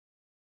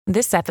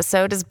This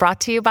episode is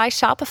brought to you by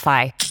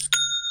Shopify.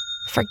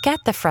 Forget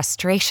the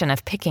frustration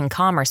of picking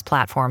commerce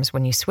platforms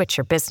when you switch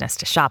your business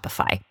to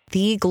Shopify,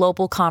 the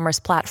global commerce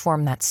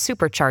platform that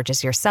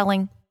supercharges your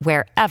selling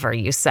wherever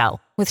you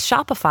sell. With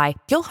Shopify,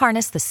 you'll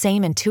harness the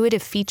same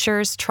intuitive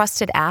features,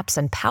 trusted apps,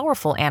 and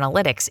powerful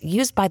analytics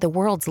used by the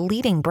world's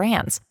leading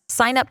brands.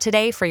 Sign up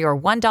today for your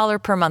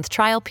 $1 per month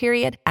trial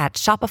period at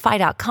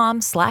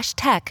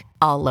shopify.com/tech,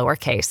 all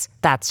lowercase.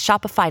 That's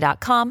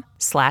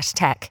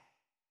shopify.com/tech.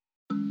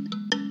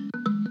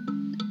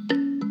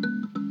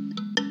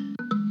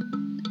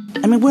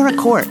 I mean, we're a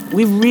court.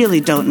 We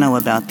really don't know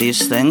about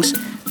these things.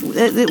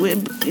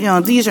 You know,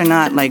 these are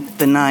not like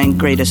the 9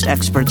 greatest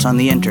experts on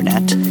the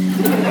internet.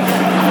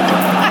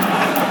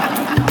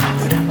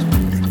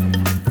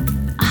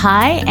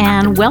 Hi,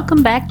 and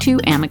welcome back to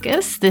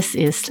Amicus. This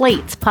is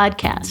Slate's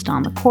podcast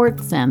on the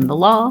courts and the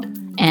law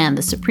and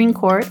the Supreme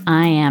Court.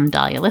 I am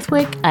Dahlia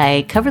Lithwick.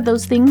 I cover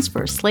those things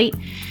for Slate.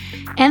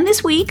 And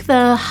this week,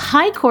 the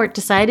High Court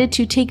decided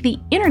to take the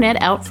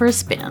internet out for a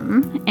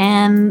spin,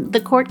 and the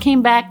court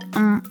came back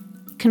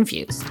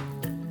confused.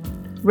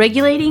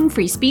 Regulating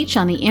free speech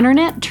on the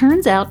internet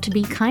turns out to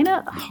be kind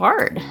of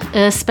hard,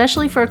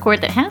 especially for a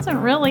court that hasn't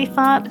really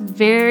thought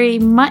very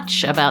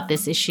much about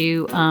this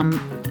issue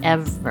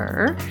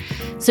ever.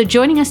 So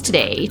joining us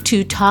today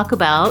to talk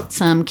about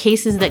some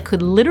cases that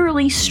could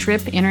literally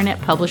strip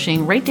internet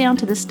publishing right down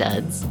to the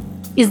studs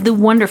is the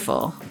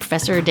wonderful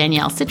Professor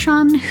Danielle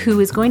Citron,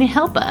 who is going to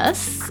help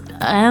us,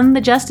 and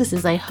the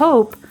justices, I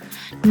hope,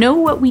 know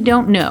what we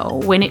don't know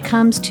when it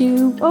comes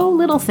to,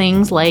 little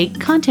things like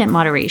content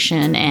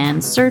moderation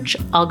and search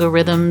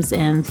algorithms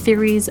and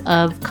theories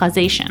of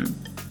causation.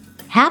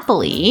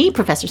 Happily,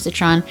 Professor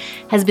Citron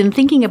has been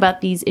thinking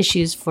about these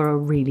issues for a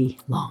really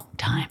long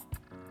time.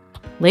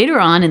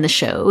 Later on in the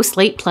show,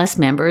 Slate Plus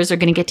members are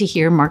going to get to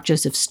hear Mark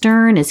Joseph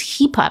Stern as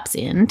he pops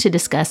in to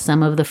discuss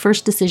some of the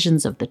first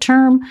decisions of the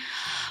term,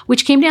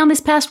 which came down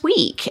this past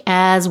week,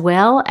 as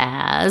well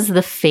as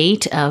the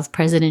fate of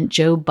President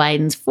Joe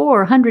Biden's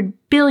 $400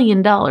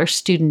 billion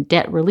student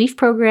debt relief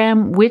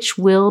program, which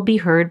will be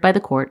heard by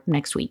the court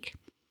next week.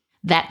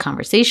 That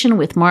conversation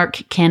with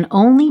Mark can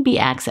only be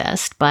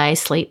accessed by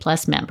Slate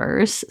Plus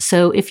members,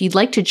 so if you'd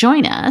like to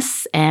join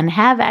us and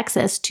have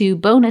access to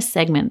bonus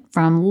segment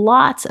from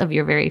lots of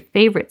your very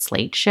favorite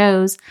Slate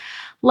shows,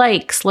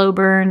 like Slow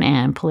Burn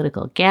and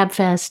Political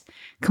Gabfest,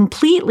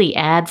 completely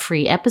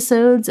ad-free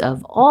episodes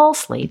of all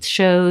Slate's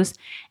shows,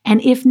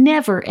 and if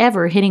never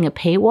ever hitting a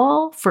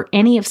paywall for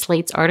any of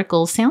Slate's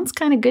articles sounds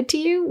kind of good to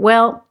you,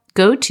 well,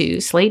 go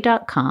to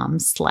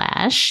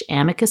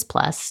slate.com/amicus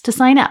plus to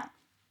sign up.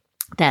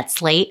 That's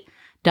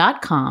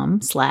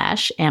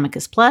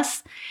slate.com/amicus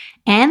plus.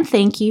 And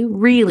thank you,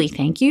 really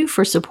thank you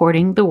for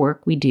supporting the work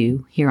we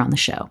do here on the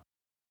show.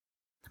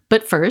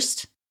 But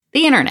first,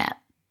 the internet.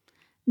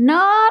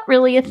 Not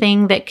really a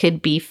thing that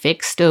could be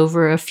fixed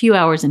over a few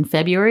hours in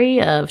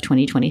February of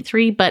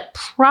 2023, but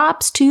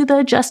props to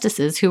the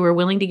justices who were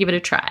willing to give it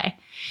a try.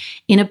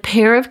 In a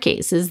pair of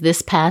cases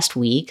this past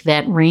week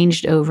that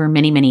ranged over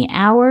many, many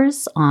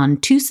hours on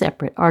 2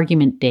 separate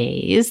argument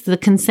days, the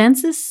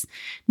consensus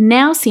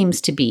now seems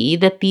to be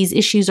that these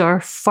issues are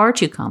far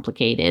too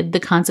complicated, the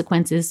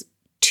consequences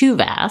too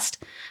vast,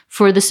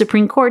 for the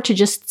Supreme Court to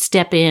just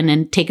step in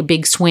and take a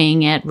big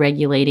swing at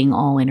regulating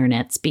all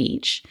internet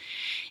speech.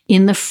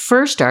 In the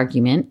first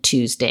argument,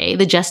 Tuesday,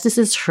 the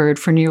justices heard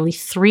for nearly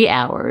 3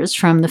 hours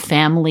from the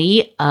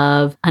family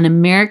of an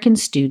American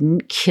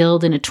student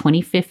killed in a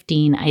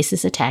 2015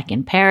 ISIS attack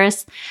in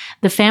Paris.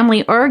 The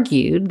family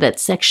argued that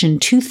Section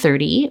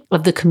 230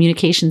 of the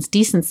Communications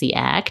Decency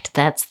Act,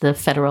 that's the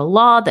federal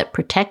law that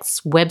protects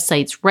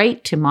websites'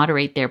 right to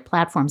moderate their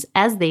platforms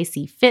as they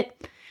see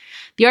fit,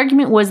 the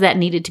argument was that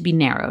needed to be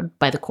narrowed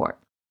by the court.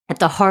 At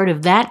the heart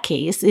of that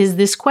case is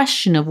this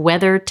question of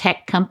whether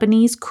tech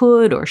companies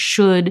could or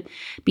should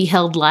be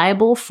held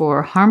liable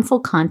for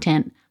harmful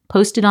content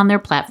posted on their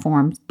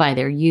platforms by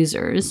their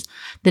users.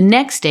 The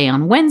next day,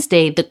 on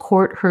Wednesday, the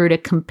court heard a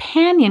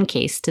companion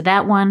case to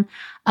that one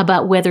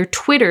about whether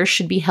Twitter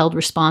should be held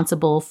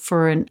responsible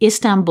for an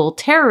Istanbul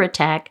terror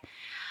attack.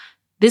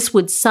 This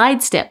would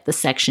sidestep the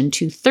Section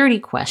 230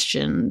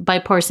 question by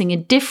parsing a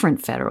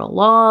different federal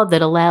law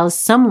that allows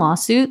some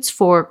lawsuits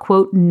for,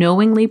 quote,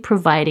 knowingly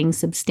providing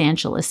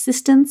substantial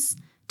assistance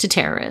to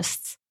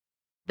terrorists.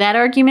 That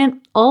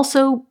argument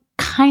also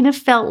kind of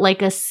felt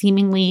like a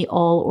seemingly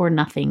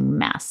all-or-nothing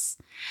mess.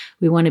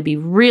 We want to be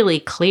really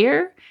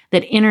clear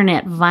that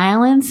internet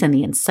violence and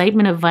the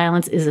incitement of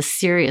violence is a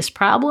serious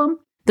problem.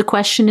 The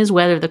question is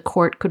whether the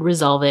court could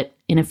resolve it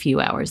in a few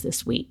hours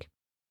this week.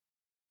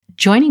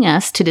 Joining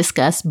us to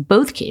discuss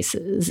both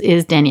cases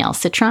is Danielle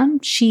Citron.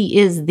 She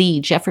is the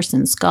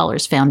Jefferson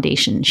Scholars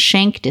Foundation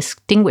Schenck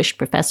Distinguished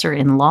Professor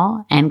in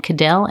Law and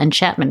Cadell and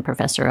Chapman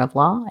Professor of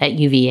Law at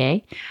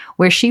UVA,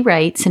 where she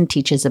writes and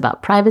teaches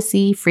about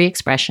privacy, free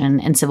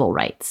expression, and civil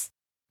rights.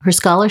 Her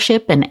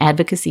scholarship and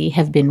advocacy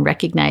have been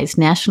recognized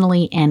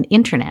nationally and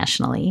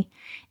internationally,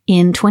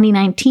 In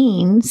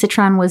 2019,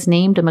 Citron was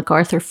named a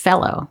MacArthur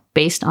Fellow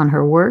based on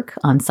her work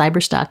on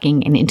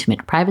cyberstalking and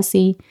intimate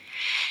privacy.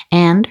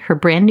 And her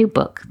brand new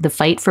book, The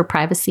Fight for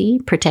Privacy,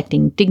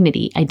 Protecting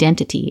Dignity,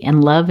 Identity,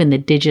 and Love in the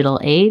Digital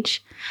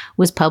Age,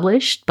 was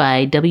published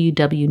by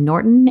W.W.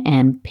 Norton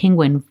and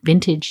Penguin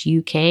Vintage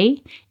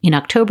UK in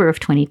October of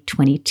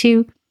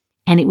 2022.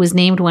 And it was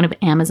named one of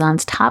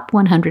Amazon's top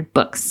 100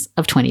 books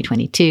of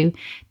 2022.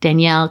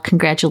 Danielle,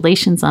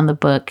 congratulations on the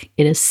book.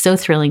 It is so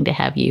thrilling to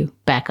have you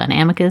back on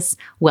Amicus.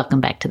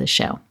 Welcome back to the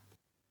show.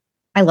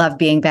 I love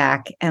being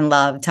back and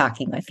love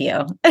talking with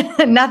you.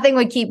 Nothing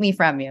would keep me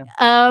from you.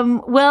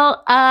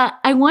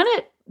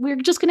 We're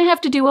just going to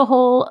have to do a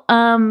whole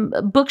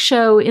book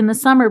show in the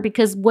summer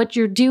because what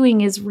you're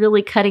doing is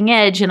really cutting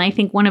edge. And I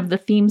think one of the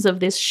themes of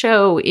this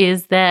show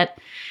is that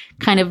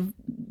kind of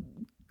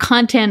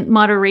content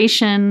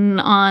moderation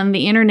on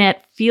the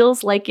internet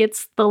feels like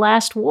it's the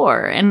last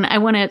war. And I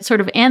want to sort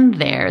of end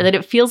there, that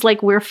it feels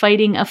like we're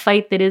fighting a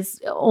fight that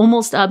is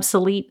almost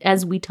obsolete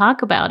as we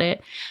talk about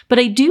it. But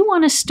I do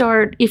want to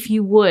start, if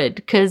you would,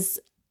 because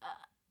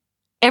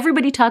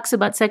everybody talks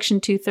about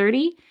Section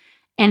 230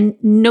 and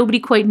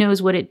nobody quite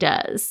knows what it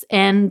does.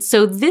 And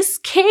so this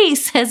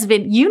case has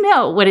been, you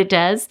know what it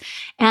does.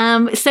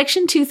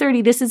 Section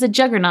 230, this is a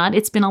juggernaut.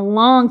 It's been a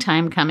long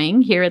time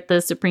coming here at the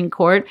Supreme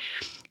Court.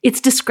 It's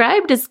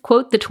described as,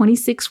 quote, the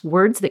 26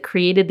 words that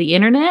created the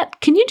internet.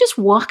 Can you just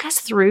walk us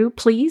through,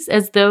 please,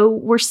 as though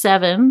we're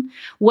 7,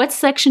 what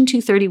Section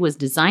 230 was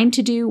designed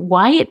to do,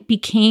 why it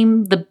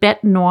became the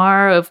bête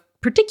noire of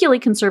particularly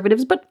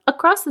conservatives, but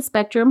across the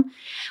spectrum,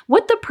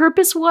 what the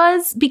purpose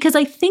was? Because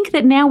I think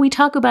that now we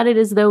talk about it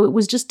as though it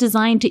was just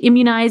designed to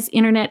immunize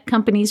internet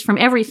companies from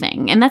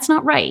everything, and that's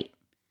not right.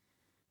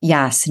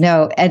 Yes,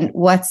 no, and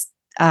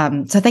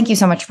so thank you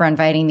so much for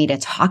inviting me to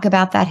talk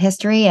about that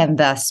history and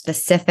the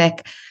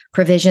specific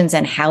provisions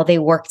and how they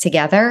work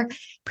together,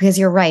 because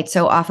you're right.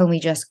 So often we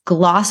just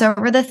gloss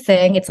over the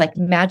thing. It's like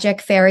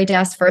magic fairy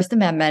dust, First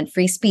Amendment,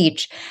 free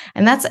speech.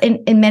 And that's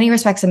in many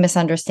respects a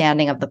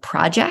misunderstanding of the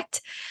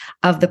project,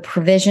 of the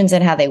provisions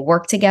and how they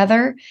work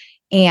together,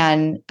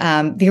 and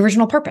the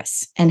original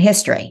purpose and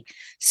history.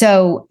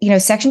 So,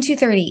 Section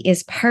 230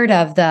 is part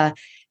of the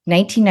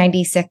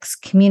 1996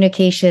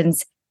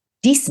 Communications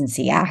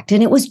Decency Act.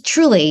 And it was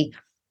truly,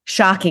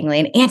 shockingly,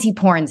 an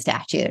anti-porn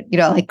statute,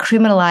 like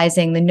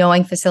criminalizing the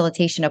knowing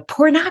facilitation of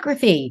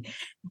pornography.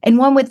 And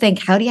one would think,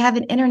 how do you have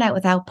an internet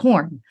without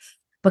porn?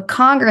 But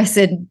Congress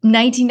in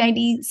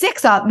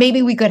 1996 thought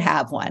maybe we could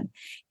have one.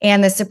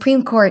 And the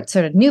Supreme Court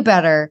sort of knew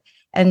better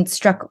and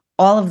struck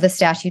all of the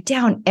statute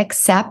down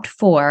except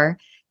for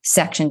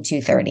Section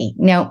 230.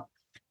 Now,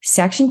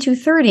 Section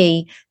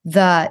 230,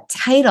 the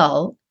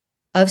title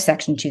of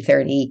Section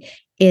 230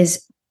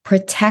 is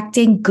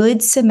Protecting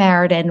Good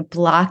Samaritan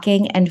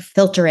Blocking and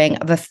Filtering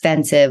of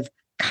Offensive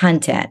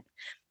Content.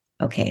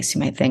 Okay, so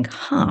you might think,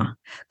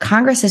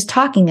 Congress is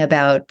talking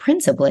about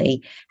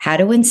principally how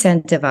to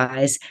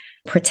incentivize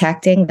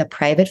protecting the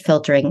private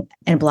filtering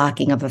and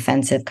blocking of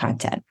offensive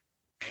content.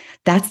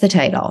 That's the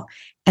title.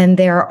 And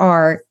there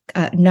are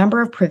a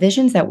number of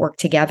provisions that work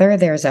together.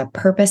 There's a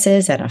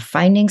purposes and a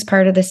findings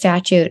part of the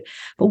statute.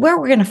 But where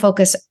we're going to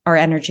focus our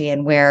energy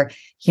and where,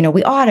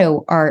 we ought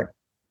to are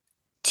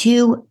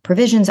 2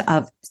 provisions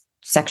of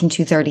Section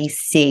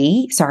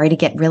 230C. Sorry to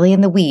get really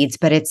in the weeds,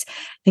 but it's,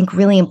 I think,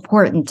 really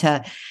important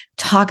to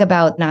talk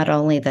about not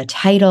only the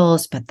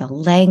titles, but the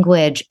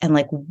language and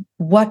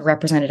what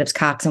Representatives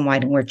Cox and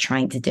Wyden were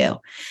trying to do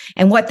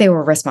and what they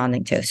were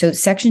responding to. So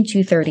Section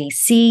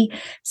 230C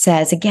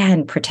says,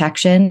 again,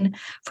 protection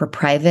for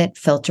private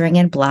filtering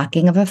and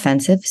blocking of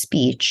offensive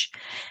speech.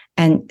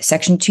 And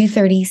Section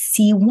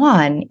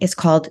 230C1 is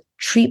called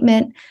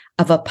treatment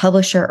of a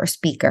publisher or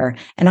speaker.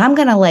 And I'm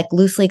going to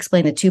loosely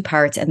explain the 2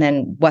 parts and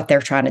then what they're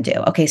trying to do.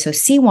 Okay, so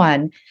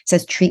C1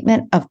 says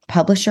treatment of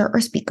publisher or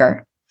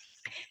speaker.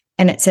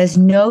 And it says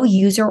no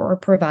user or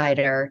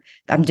provider.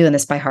 I'm doing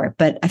this by heart,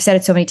 but I've said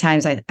it so many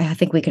times, I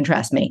think we can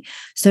trust me.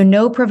 So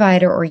no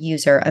provider or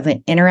user of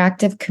an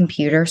interactive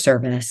computer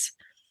service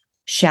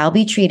shall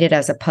be treated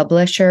as a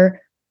publisher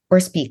or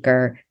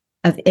speaker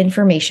of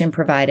information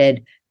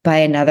provided by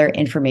another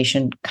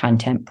information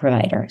content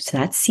provider. So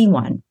that's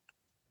C1.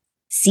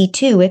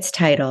 C2, its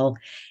title,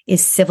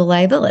 is civil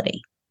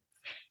liability.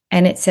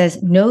 And it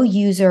says no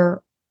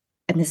user,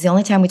 and this is the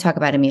only time we talk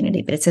about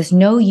immunity, but it says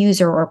no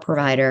user or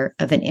provider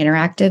of an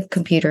interactive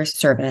computer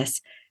service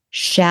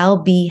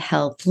shall be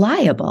held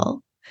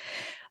liable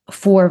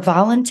for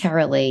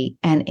voluntarily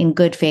and in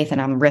good faith, and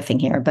I'm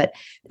riffing here, but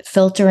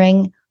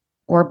filtering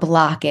or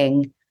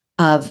blocking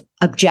of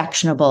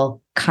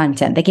objectionable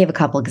content. They gave a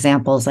couple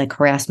examples like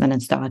harassment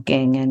and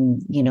stalking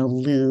and,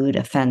 lewd,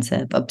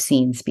 offensive,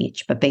 obscene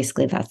speech, but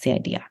basically that's the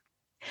idea.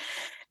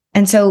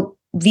 And so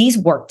these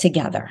work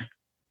together.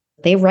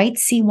 They write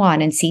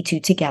C1 and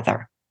C2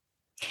 together.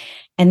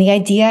 And the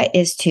idea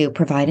is to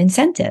provide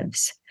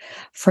incentives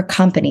for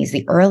companies,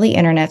 the early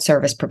internet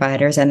service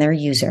providers and their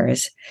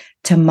users,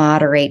 to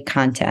moderate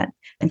content.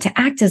 and to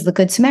act as the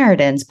Good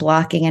Samaritans,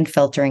 blocking and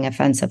filtering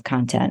offensive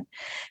content.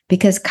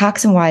 Because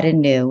Cox and Wyden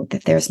knew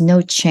that there's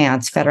no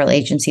chance federal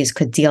agencies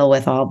could deal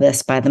with all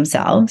this by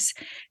themselves.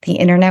 The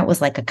internet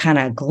was like a kind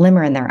of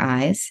glimmer in their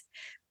eyes.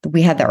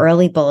 We had the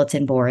early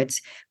bulletin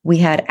boards. We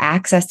had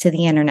access to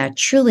the internet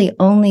truly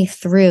only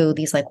through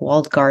these like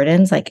walled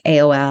gardens, like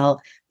AOL,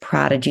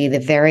 Prodigy, the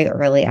very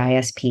early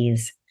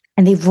ISPs.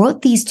 And they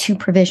wrote these two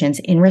provisions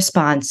in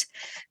response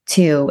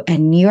to a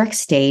New York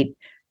State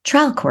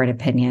trial court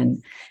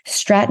opinion,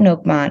 Stratton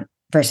Oakmont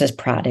versus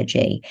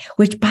Prodigy,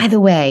 which, by the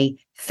way,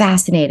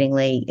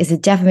 fascinatingly, is a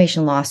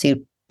defamation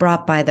lawsuit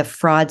brought by the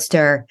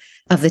fraudster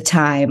of the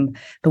time,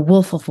 the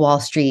Wolf of Wall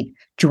Street,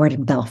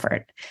 Jordan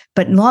Belfort.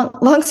 But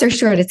long story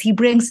short,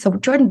 so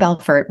Jordan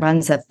Belfort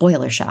runs a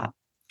boiler shop.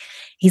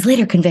 He's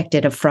later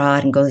convicted of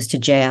fraud and goes to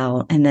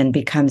jail and then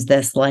becomes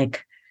this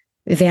like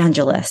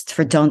evangelist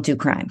for don't do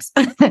crimes.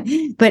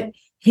 But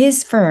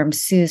his firm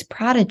sues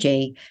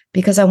Prodigy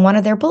because on one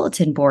of their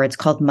bulletin boards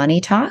called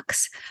Money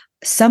Talks,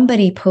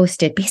 somebody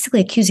posted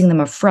basically accusing them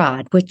of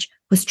fraud, which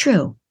was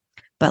true.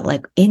 But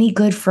like any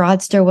good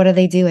fraudster, what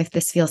do? If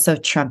this feels so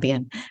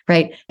Trumpian,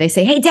 right? They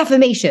say, hey,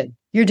 defamation,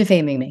 you're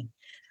defaming me.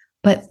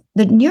 But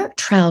the New York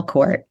trial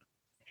court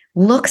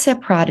looks at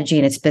Prodigy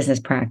and its business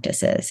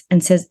practices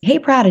and says, hey,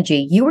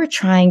 Prodigy, you were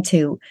trying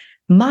to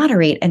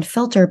moderate and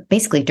filter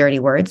basically dirty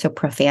words, so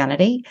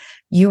profanity.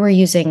 You were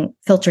using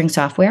filtering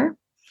software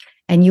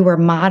and you were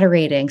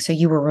moderating. So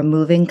you were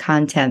removing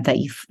content that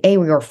you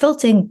were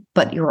filtering,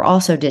 but you were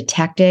also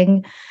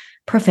detecting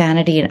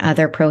profanity and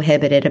other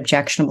prohibited,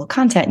 objectionable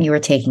content, and you were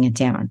taking it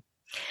down.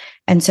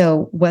 And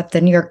so what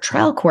the New York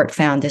trial court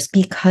found is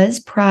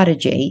because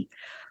Prodigy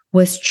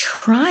was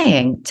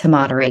trying to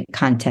moderate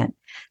content,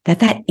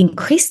 that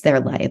increased their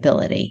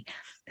liability,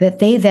 that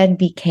they then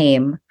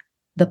became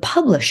the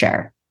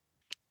publisher,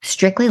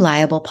 strictly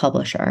liable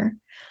publisher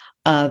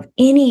of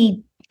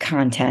any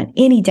content,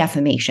 any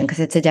defamation, because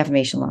it's a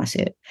defamation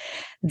lawsuit,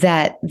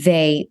 that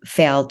they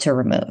failed to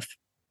remove.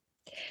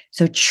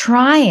 So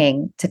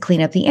trying to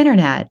clean up the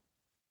internet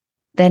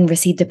then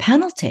received a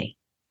penalty.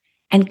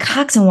 And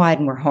Cox and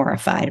Wyden were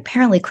horrified.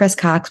 Apparently, Chris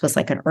Cox was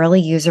like an early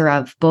user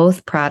of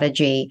both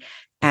Prodigy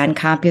and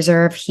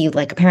CompuServe. He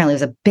apparently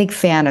was a big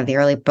fan of the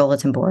early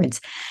bulletin boards.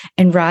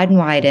 And Rod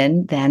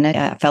Wyden, then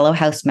a fellow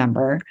House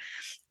member,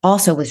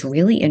 also was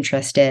really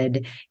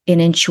interested in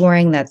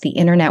ensuring that the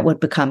internet would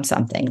become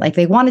something. Like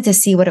they wanted to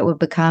see what it would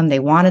become. They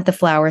wanted the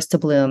flowers to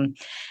bloom.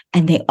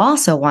 And they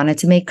also wanted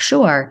to make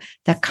sure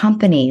that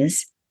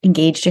companies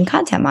engaged in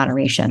content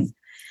moderation,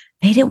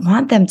 they didn't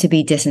want them to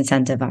be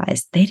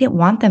disincentivized. They didn't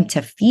want them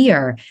to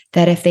fear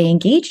that if they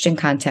engaged in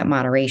content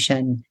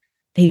moderation,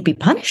 they'd be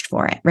punished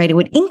for it, right? It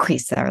would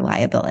increase their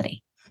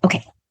liability.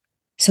 Okay.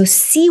 So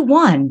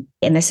C1,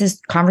 and this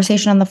is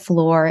conversation on the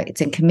floor.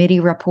 It's in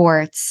committee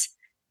reports.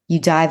 You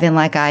dive in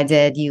like I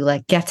did. You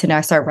get to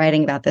know, start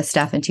writing about this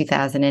stuff in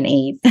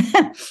 2008.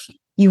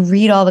 You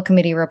read all the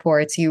committee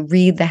reports. You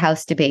read the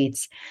House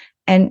debates.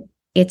 And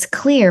it's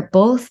clear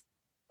both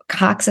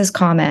Cox's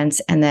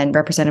comments and then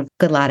Representative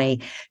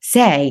Gudlati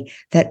say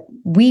that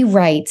we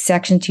write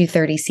Section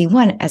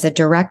 230C1 as a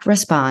direct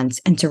response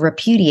and to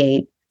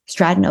repudiate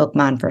Stratton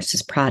Oakmont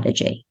versus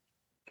Prodigy.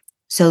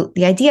 So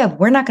the idea of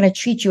we're not going to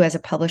treat you as a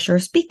publisher or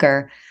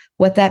speaker,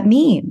 what that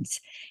means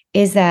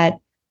is that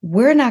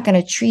we're not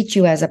going to treat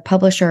you as a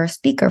publisher or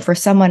speaker for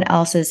someone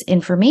else's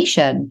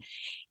information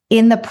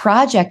in the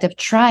project of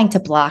trying to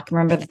block,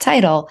 remember the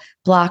title,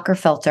 block or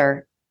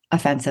filter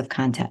offensive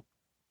content.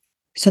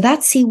 So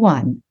that's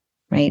C1,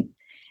 right?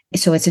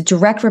 So it's a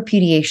direct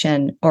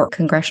repudiation or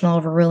congressional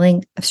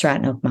overruling of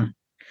Stratton Oakmont.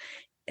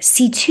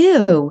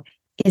 C2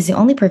 is the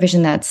only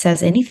provision that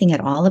says anything at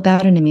all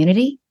about an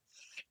immunity.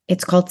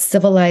 It's called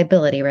civil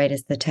liability, right,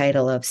 is the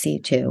title of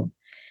C2.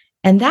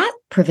 And that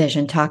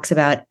provision talks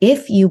about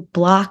if you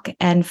block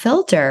and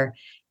filter,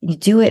 you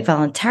do it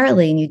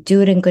voluntarily and you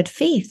do it in good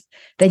faith,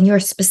 then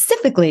you're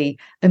specifically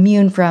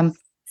immune from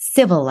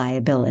civil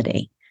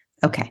liability.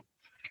 Okay.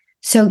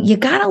 So you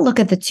got to look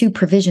at the two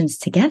provisions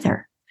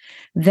together,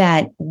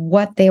 that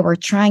what they were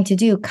trying to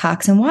do,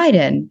 Cox and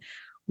Wyden,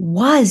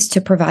 was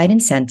to provide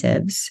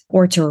incentives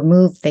or to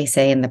remove, they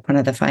say in one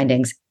of the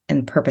findings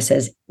and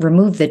purposes,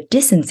 remove the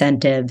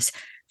disincentives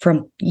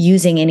from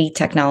using any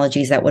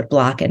technologies that would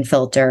block and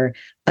filter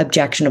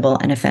objectionable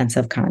and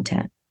offensive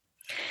content.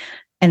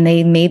 And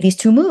they made these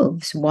two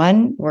moves.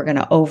 One, we're going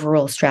to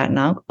overrule Stratton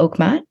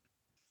Oakmont.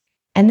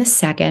 And the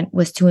second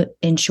was to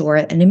ensure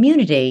an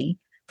immunity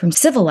from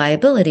civil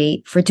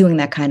liability for doing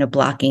that kind of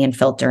blocking and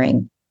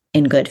filtering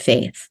in good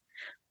faith.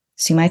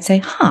 So you might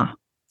say,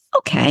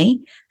 okay,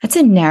 that's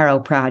a narrow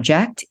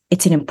project.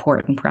 It's an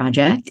important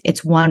project.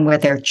 It's one where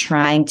they're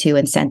trying to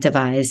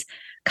incentivize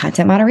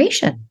content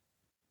moderation,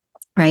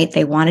 right?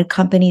 They wanted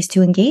companies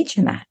to engage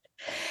in that.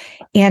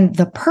 And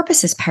the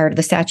purposes part of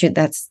the statute,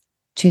 that's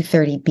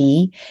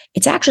 230B,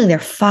 it's actually, there are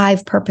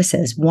 5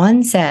 purposes.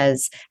 One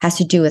has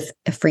to do with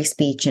free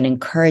speech and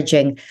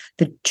encouraging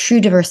the true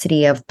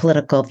diversity of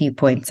political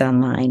viewpoints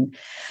online.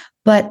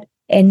 But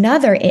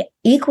another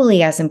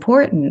equally as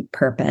important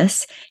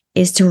purpose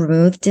is to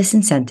remove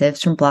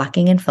disincentives from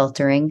blocking and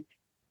filtering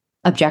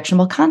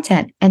objectionable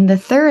content. And the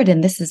third,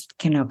 and this is,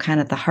 kind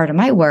of the heart of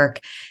my work,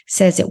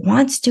 says it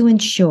wants to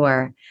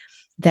ensure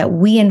that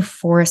we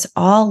enforce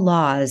all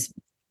laws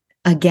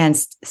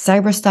against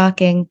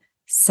cyberstalking,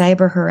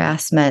 cyber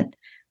harassment,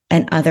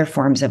 and other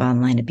forms of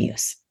online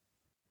abuse.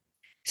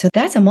 So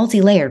that's a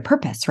multi-layered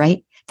purpose,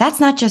 right? That's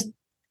not just,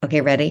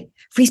 okay, ready?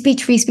 Free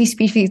speech, free speech,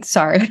 free speech.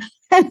 Sorry.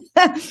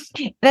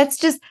 That's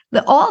just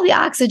all the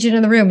oxygen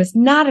in the room is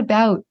not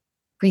about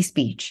free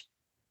speech.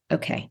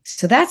 Okay.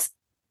 So that's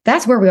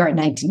where we are in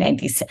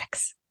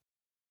 1996.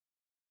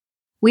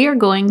 We are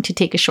going to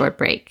take a short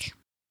break.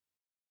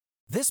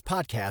 This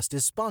podcast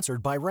is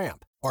sponsored by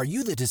Ramp. Are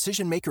you the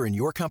decision maker in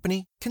your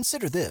company?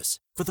 Consider this.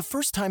 For the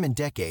first time in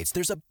decades,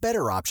 there's a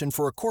better option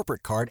for a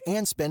corporate card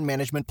and spend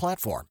management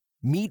platform.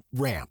 Meet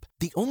Ramp,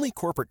 the only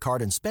corporate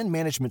card and spend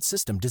management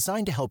system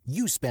designed to help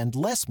you spend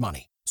less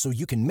money so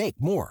you can make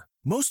more.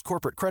 Most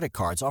corporate credit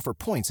cards offer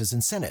points as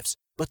incentives,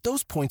 but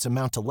those points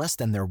amount to less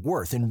than their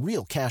worth in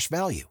real cash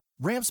value.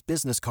 Ramp's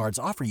business cards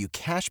offer you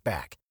cash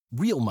back,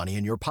 real money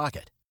in your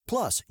pocket.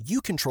 Plus, you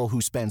control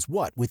who spends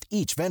what with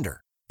each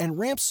vendor. And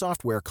Ramp's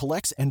software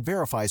collects and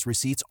verifies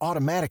receipts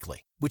automatically,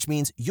 which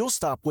means you'll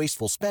stop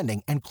wasteful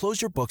spending and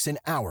close your books in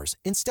hours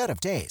instead of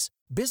days.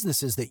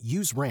 Businesses that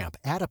use Ramp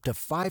add up to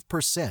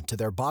 5% to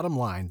their bottom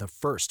line the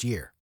first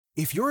year.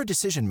 If you're a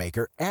decision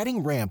maker,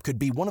 adding Ramp could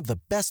be one of the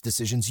best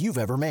decisions you've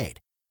ever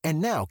made.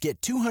 And now get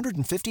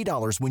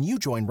 $250 when you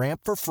join Ramp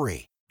for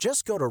free.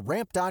 Just go to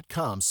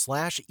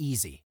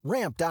ramp.com/easy.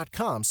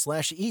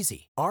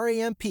 Ramp.com/easy.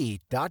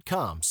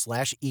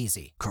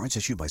 RAMP.com/easy. Cards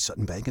issued by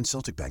Sutton Bank and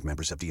Celtic Bank,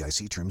 members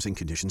FDIC. Terms and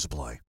conditions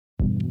apply.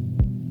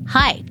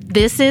 Hi,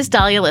 this is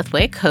Dahlia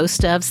Lithwick,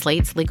 host of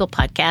Slate's legal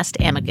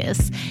podcast,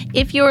 Amicus.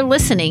 If you're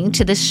listening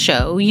to this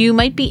show, you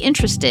might be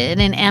interested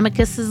in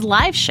Amicus's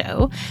live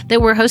show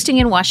that we're hosting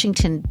in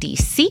Washington,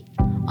 D.C.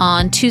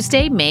 on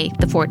Tuesday, May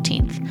the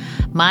 14th.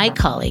 My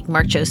colleague,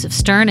 Mark Joseph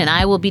Stern, and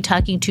I will be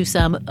talking to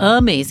some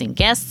amazing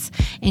guests,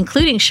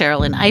 including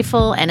Sherrilyn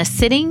Ifill and a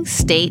sitting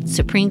state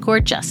Supreme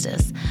Court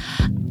justice,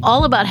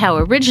 all about how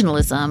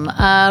originalism,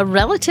 a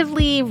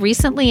relatively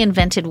recently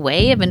invented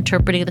way of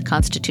interpreting the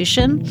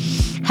Constitution,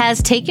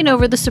 has taken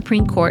over the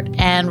Supreme Court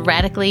and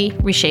radically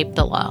reshaped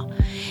the law.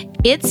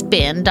 It's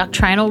been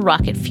doctrinal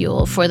rocket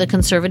fuel for the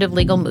conservative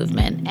legal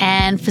movement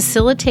and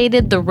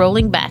facilitated the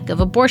rolling back of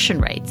abortion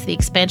rights, the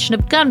expansion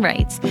of gun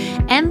rights,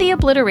 and the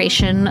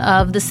obliteration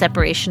of the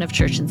separation of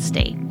church and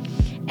state.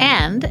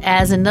 And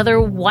as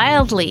another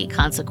wildly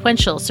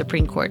consequential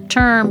Supreme Court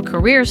term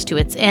careers to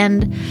its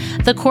end,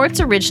 the court's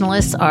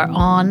originalists are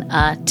on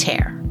a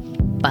tear.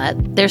 But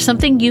there's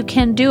something you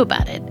can do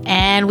about it,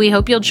 and we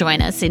hope you'll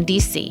join us in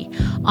D.C.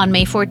 on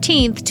May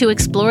 14th to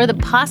explore the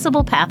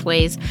possible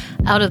pathways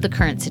out of the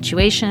current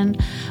situation.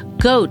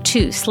 Go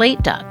to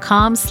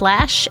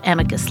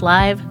slate.com/Amicus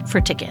Live for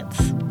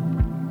tickets.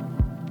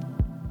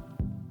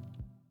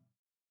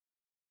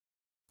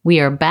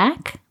 We are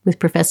back with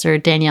Professor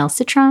Danielle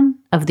Citron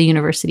of the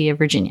University of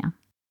Virginia.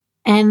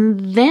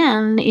 And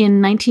then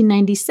in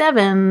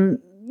 1997,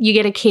 you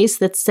get a case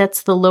that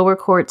sets the lower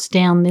courts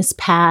down this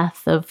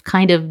path of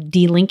kind of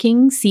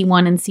delinking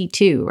C1 and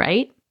C2,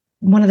 right?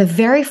 One of the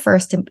very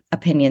first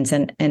opinions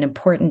and an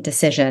important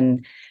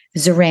decision,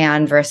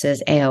 Zoran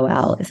versus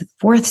AOL, is the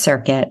Fourth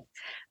Circuit.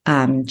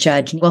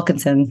 Judge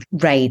Wilkinson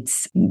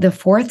writes, the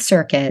Fourth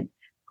Circuit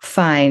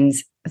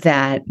finds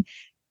that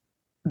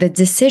the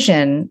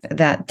decision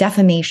that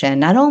defamation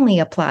not only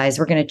applies,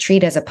 we're going to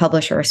treat as a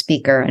publisher or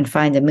speaker and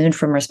find immune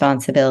from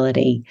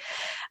responsibility,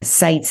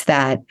 cites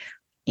that,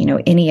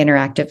 any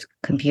interactive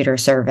computer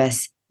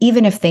service,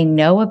 even if they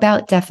know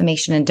about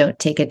defamation and don't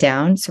take it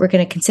down. So we're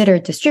going to consider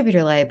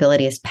distributor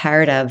liability as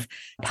part of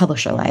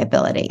publisher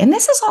liability. And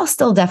this is all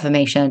still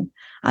defamation.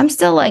 I'm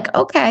still like,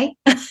 okay.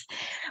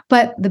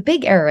 But the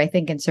big error, I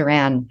think, in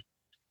Zoran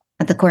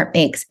that the court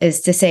makes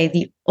is to say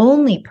the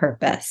only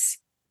purpose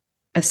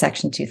of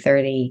Section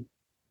 230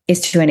 is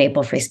to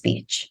enable free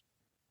speech.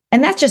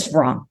 And that's just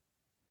wrong.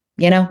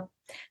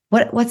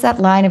 What's that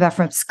line about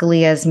from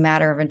Scalia's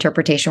Matter of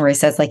Interpretation where he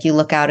says, like, you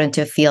look out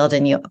into a field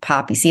and you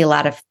see a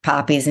lot of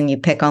poppies and you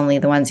pick only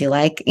the ones you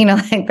like,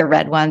 like the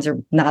red ones or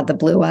not the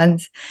blue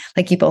ones,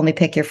 like you only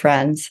pick your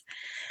friends.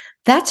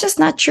 That's just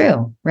not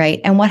true, right?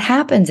 And what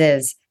happens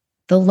is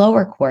the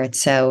lower court,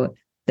 so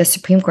the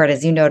Supreme Court,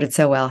 as you noted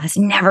so well, has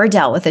never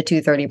dealt with a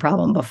 230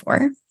 problem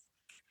before,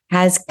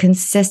 has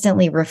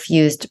consistently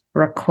refused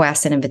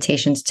requests and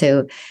invitations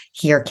to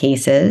hear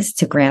cases,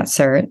 to grant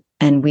cert.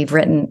 And we've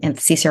written in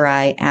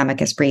CCRI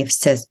amicus briefs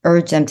to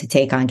urge them to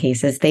take on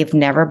cases. They've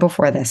never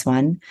before this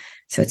one.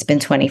 So it's been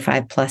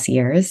 25 plus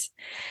years.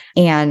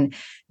 And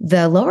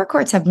the lower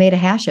courts have made a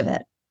hash of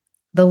it.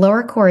 The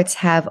lower courts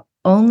have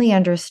only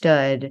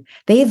understood,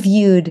 they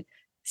viewed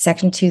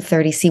Section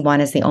 230C1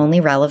 as the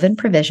only relevant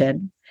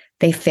provision.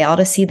 They fail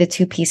to see the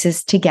two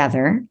pieces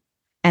together.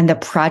 And the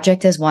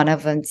project is one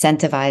of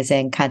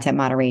incentivizing content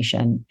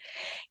moderation.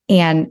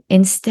 And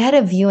instead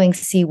of viewing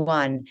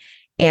C1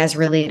 as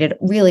related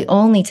really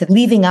only to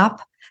leaving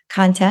up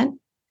content,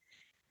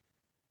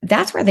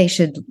 that's where they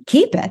should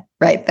keep it,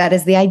 right? That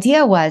is, the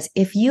idea was,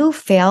 if you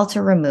fail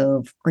to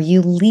remove or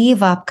you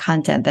leave up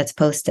content that's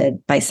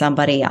posted by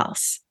somebody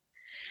else,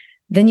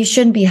 then you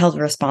shouldn't be held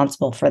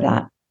responsible for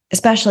that.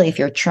 Especially if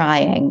you're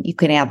trying, you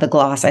can add the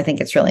gloss. I think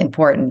it's really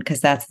important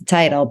because that's the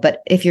title.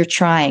 But if you're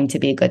trying to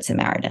be a good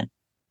Samaritan,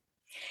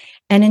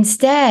 and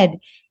instead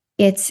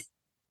it's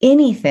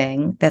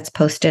anything that's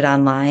posted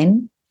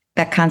online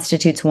that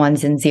constitutes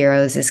ones and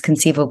zeros is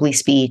conceivably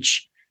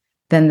speech,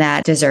 then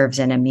that deserves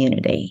an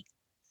immunity.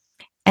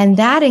 And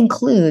that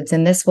includes,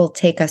 and this will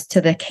take us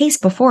to the case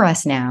before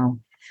us now,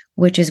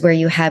 which is where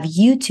you have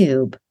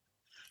YouTube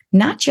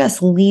not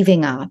just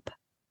leaving up,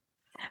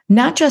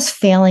 not just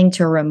failing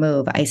to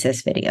remove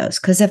ISIS videos.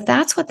 Because if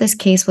that's what this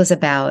case was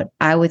about,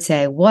 I would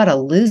say, what a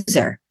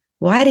loser.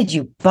 Why did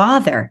you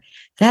bother?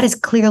 That is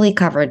clearly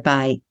covered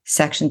by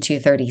Section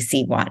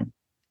 230C1.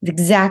 It's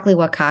exactly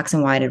what Cox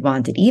and White had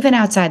wanted, even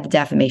outside the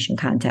defamation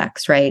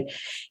context, right?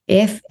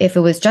 If it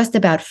was just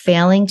about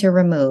failing to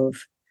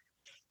remove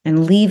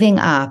and leaving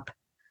up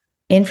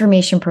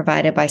information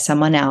provided by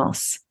someone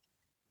else,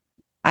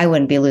 I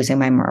wouldn't be losing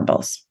my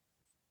marbles.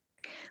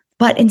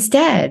 But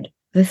instead,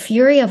 the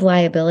theory of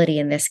liability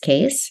in this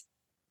case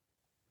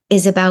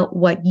is about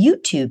what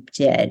YouTube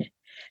did,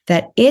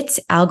 that its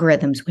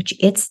algorithms, which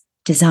its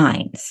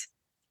designs,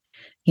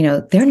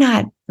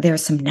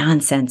 there's some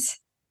nonsense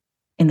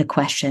in the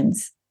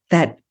questions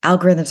that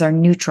algorithms are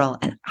neutral.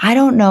 And I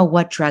don't know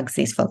what drugs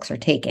these folks are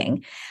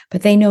taking,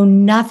 but they know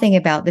nothing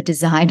about the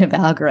design of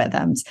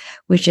algorithms,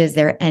 which is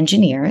they're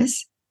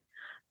engineers.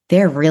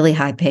 They're really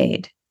high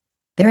paid.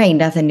 There ain't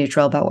nothing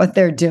neutral about what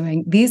they're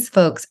doing. These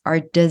folks are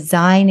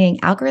designing,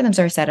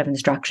 algorithms are a set of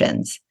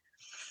instructions.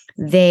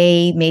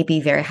 They may be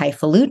very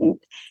highfalutin.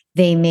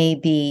 They may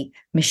be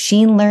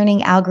machine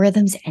learning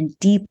algorithms and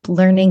deep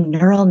learning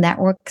neural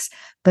networks,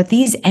 but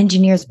these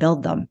engineers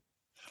build them.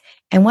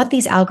 And what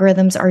these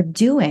algorithms are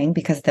doing,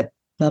 because the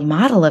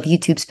model of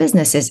YouTube's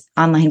business is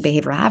online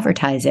behavioral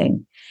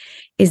advertising,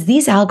 is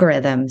these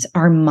algorithms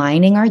are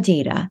mining our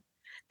data,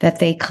 that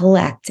they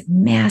collect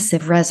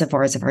massive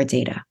reservoirs of our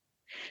data,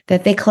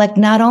 that they collect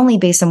not only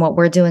based on what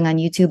we're doing on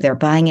YouTube, they're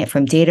buying it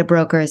from data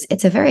brokers.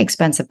 It's a very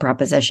expensive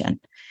proposition,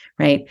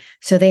 right?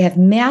 So they have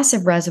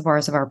massive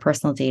reservoirs of our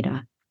personal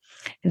data.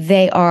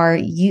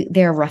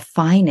 They're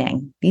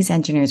refining. These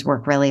engineers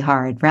work really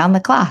hard, round the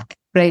clock,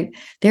 right?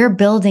 They're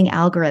building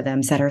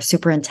algorithms that are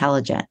super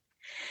intelligent,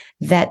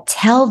 that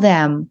tell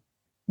them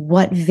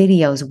what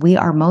videos we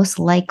are most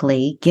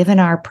likely, given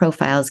our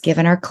profiles,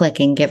 given our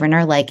clicking, given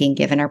our liking,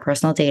 given our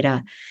personal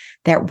data,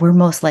 that we're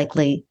most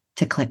likely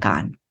to click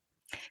on.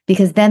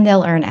 Because then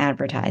they'll earn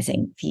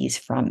advertising fees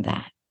from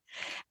that.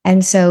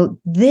 And so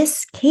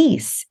this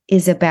case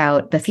is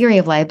about the theory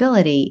of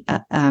liability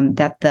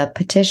that the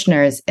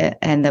petitioners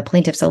and the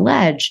plaintiffs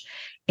allege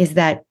is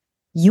that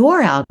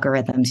your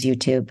algorithms,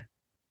 YouTube,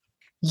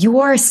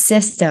 your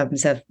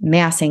systems of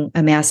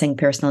amassing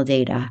personal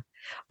data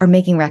are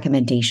making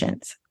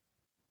recommendations.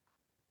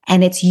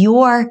 And it's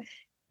your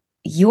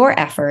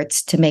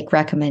efforts to make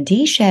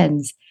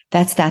recommendations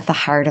that's at the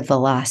heart of the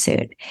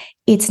lawsuit.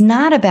 It's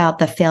not about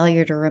the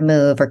failure to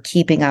remove or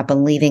keeping up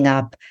and leaving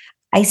up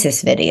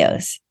ISIS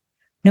videos.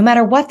 No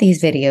matter what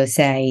these videos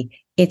say,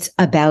 it's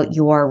about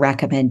your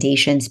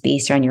recommendations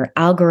based on your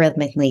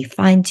algorithmically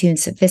fine-tuned,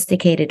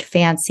 sophisticated,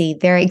 fancy,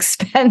 very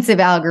expensive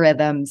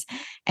algorithms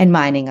and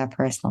mining of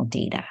personal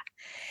data.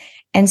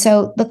 And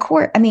so the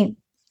court,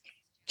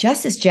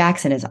 Justice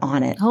Jackson is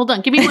on it. Hold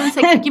on. Give me 1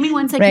 second. Give me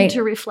 1 second Right.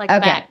 to reflect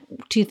back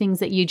to things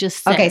that you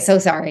just said. Okay, so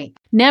sorry.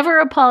 Never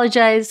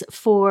apologize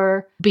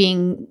for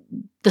being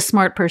the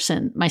smart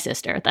person, my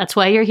sister. That's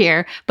why you're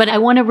here. But I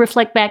want to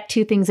reflect back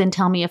 2 things and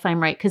tell me if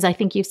I'm right, because I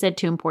think you've said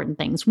 2 important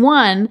things.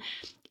 One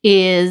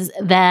is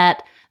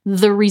that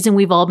the reason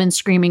we've all been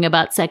screaming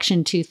about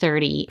Section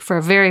 230 for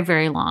a very,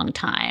 very long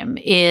time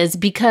is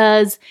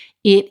because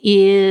it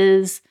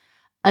is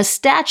a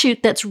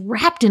statute that's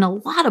wrapped in a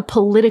lot of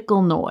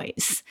political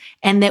noise,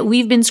 and that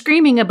we've been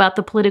screaming about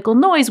the political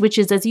noise, which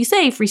is, as you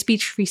say, free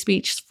speech, free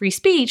speech, free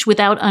speech,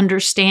 without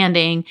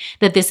understanding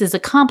that this is a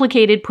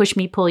complicated push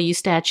me, pull you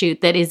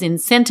statute that is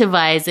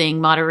incentivizing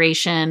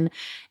moderation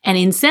and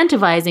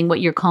incentivizing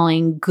what you're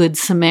calling good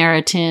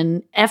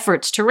Samaritan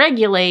efforts to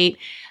regulate,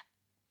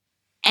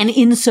 and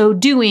in so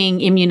doing,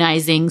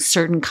 immunizing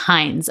certain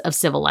kinds of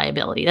civil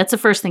liability. That's the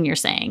first thing you're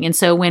saying. And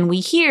so when we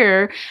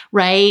hear,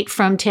 right,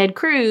 from Ted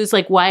Cruz,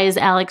 like, why is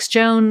Alex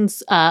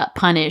Jones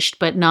punished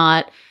but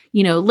not,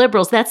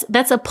 liberals?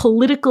 That's a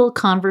political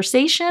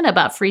conversation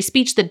about free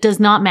speech that does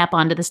not map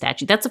onto the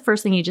statute. That's the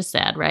first thing you just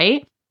said,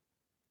 right?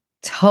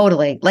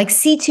 Totally. Like,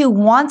 C2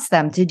 wants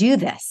them to do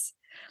this.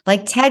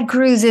 Like, Ted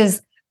Cruz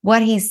is,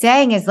 what he's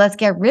saying is, let's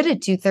get rid of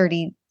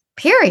 230,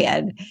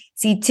 period.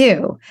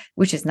 C2,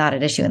 which is not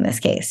an issue in this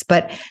case.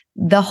 But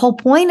the whole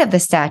point of the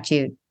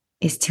statute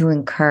is to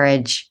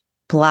encourage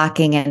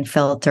blocking and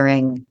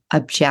filtering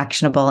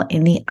objectionable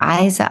in the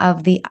eyes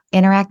of the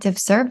interactive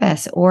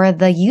service or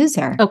the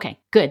user. Okay,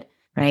 good.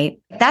 Right?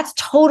 That's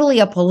totally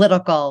a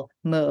political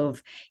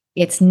move.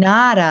 It's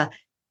not a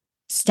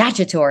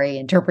statutory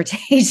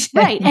interpretation.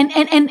 Right.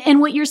 And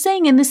what you're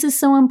saying, and this is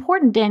so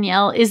important,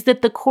 Danielle, is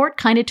that the court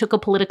kind of took a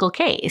political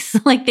case.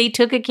 Like they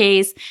took a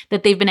case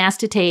that they've been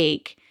asked to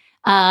take,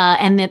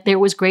 and that there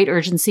was great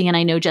urgency. And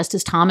I know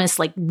Justice Thomas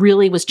like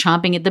really was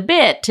chomping at the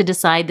bit to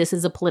decide this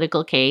is a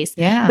political case.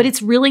 Yeah. But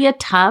it's really a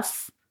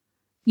tough,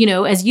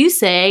 as you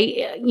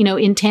say,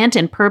 intent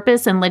and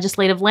purpose and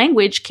legislative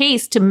language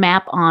case to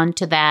map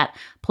onto that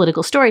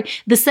political story.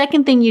 The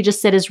second thing you just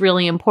said is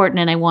really important,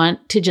 and I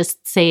want to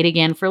just say it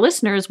again for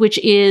listeners, which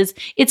is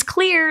it's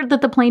clear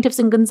that the plaintiffs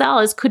in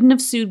Gonzalez couldn't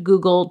have sued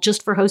Google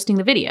just for hosting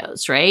the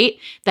videos, right?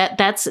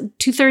 That's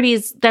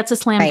 230 that's a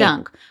slam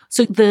dunk.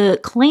 So the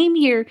claim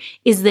here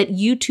is that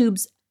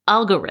YouTube's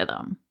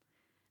algorithm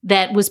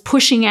that was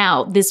pushing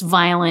out this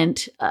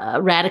violent,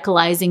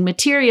 radicalizing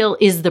material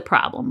is the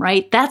problem,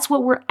 right? That's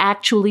what we're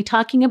actually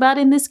talking about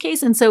in this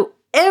case. And so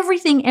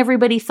everything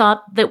everybody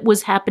thought that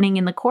was happening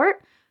in the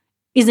court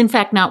is in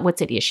fact not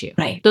what's at issue.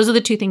 Right. Those are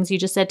the two things you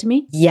just said to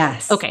me?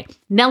 Yes. Okay.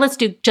 Now let's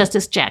do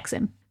Justice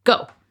Jackson.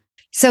 Go.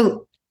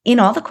 So in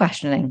all the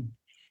questioning,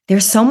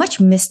 there's so much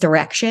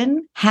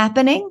misdirection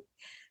happening.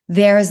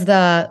 There's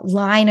the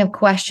line of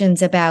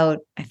questions about,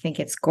 I think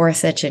it's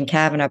Gorsuch and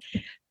Kavanaugh,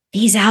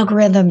 these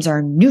algorithms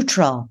are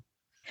neutral,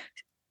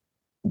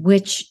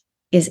 which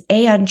is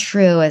A,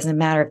 untrue as a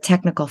matter of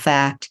technical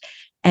fact,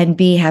 and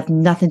B, have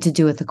nothing to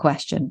do with the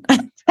question.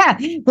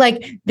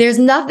 Like there's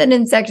nothing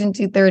in Section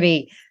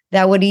 230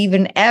 that would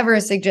even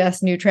ever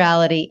suggest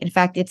neutrality. In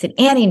fact, it's an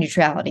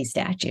anti-neutrality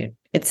statute.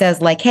 It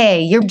says like,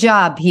 hey, your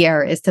job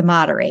here is to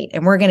moderate,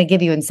 and we're going to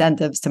give you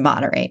incentives to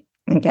moderate.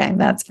 Okay,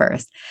 that's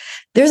first.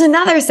 There's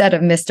another set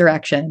of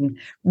misdirection,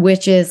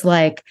 which is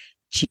like,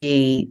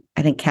 gee,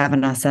 I think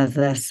Kavanaugh says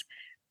this.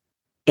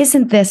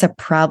 Isn't this a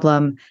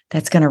problem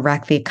that's going to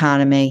wreck the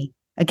economy?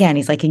 Again,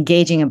 he's like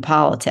engaging in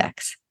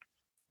politics.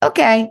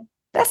 Okay,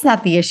 that's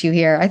not the issue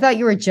here. I thought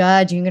you were a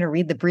judge and you're going to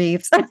read the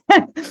briefs.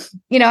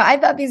 I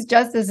thought these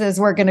justices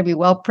were going to be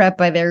well prepped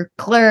by their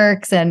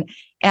clerks and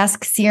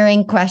ask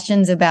searing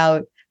questions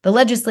about the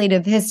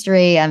legislative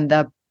history and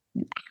the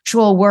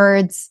actual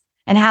words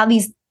and how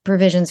these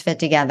provisions fit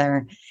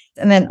together.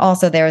 And then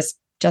also there's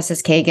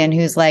Justice Kagan,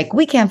 who's like,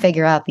 we can't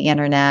figure out the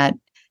internet.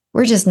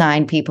 We're just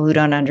 9 people who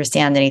don't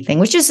understand anything,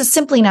 which is just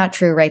simply not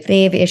true, right?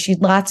 They've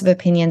issued lots of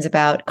opinions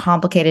about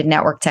complicated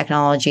network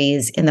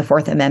technologies in the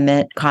Fourth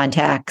Amendment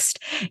context.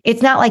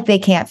 It's not like they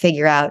can't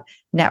figure out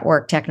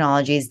network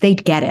technologies. They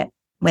get it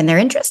when they're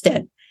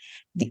interested.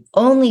 The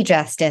only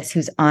justice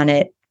who's on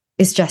it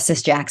is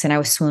Justice Jackson. I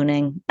was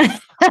swooning.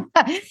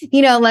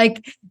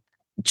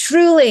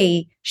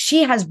 Truly,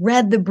 she has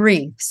read the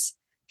briefs.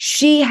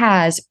 She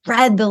has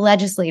read the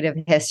legislative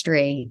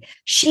history.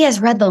 She has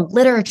read the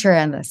literature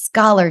and the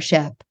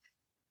scholarship.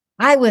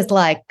 I was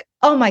like,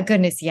 oh my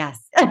goodness, yes.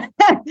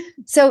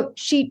 So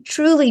she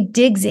truly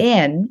digs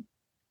in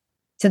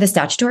to the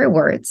statutory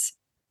words.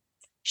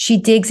 She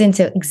digs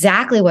into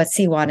exactly what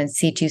C1 and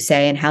C2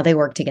 say and how they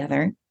work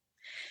together.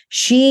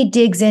 She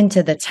digs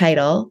into the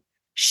title.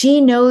 She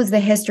knows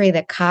the history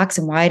that Cox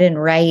and Wyden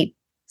write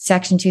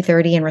Section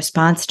 230 in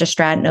response to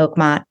Stratton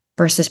Oakmont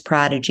versus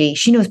Prodigy.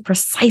 She knows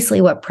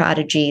precisely what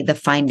Prodigy the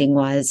finding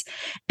was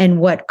and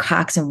what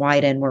Cox and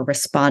Wyden were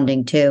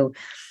responding to.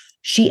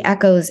 She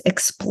echoes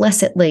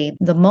explicitly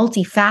the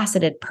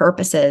multifaceted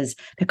purposes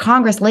that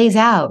Congress lays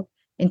out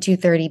in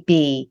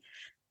 230B.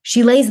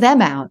 She lays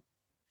them out.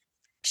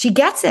 She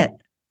gets it.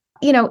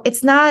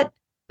 It's not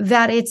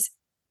that it's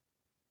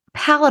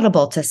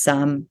palatable to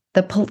some.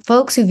 The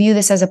folks who view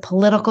this as a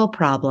political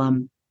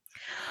problem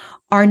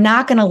are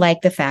not going to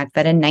like the fact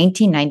that in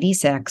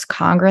 1996,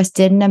 Congress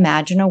didn't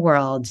imagine a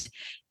world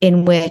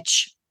in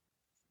which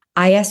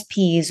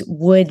ISPs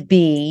would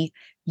be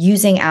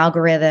using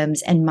algorithms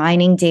and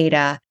mining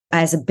data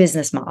as a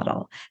business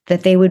model,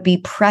 that they would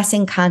be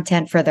pressing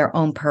content for their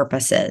own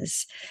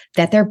purposes,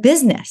 that their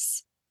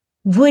business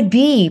would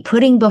be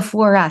putting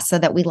before us so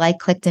that we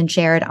clicked and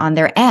shared on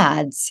their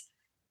ads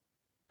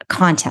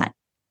content.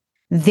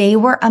 They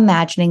were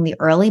imagining the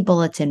early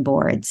bulletin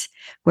boards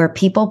where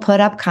people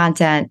put up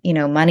content.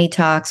 Money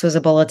Talks was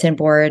a bulletin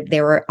board.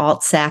 There were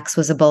AltSex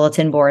was a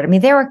bulletin board. I mean,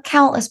 there were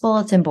countless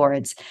bulletin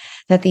boards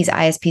that these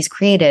ISPs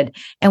created.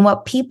 And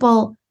what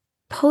people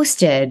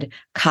posted,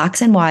 Cox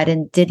and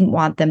Wyden didn't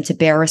want them to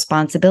bear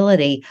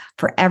responsibility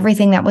for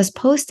everything that was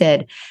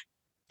posted,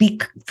 be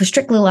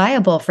strictly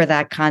liable for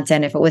that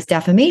content if it was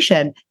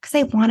defamation, because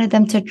they wanted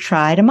them to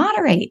try to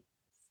moderate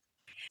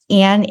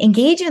and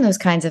engage in those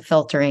kinds of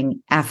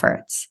filtering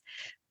efforts.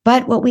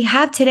 But what we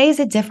have today is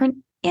a different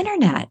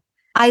internet.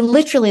 I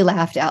literally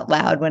laughed out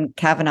loud when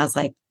Kavanaugh's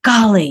like,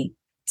 golly,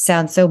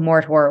 sounds so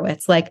Mort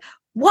Horowitz. Like,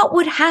 what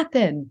would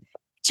happen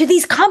to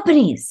these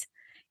companies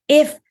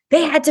if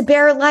they had to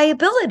bear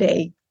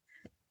liability?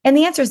 And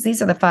the answer is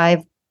these are the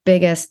 5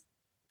 biggest,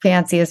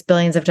 fanciest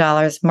billions of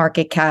dollars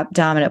market cap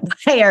dominant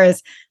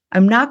players.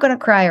 I'm not going to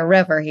cry a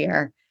river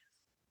here,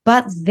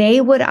 but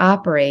they would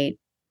operate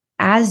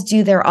as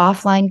do their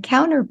offline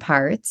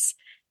counterparts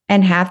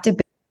and have to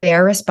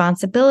bear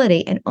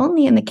responsibility. And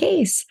only in the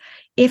case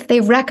if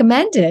they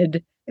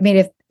recommended,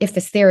 if if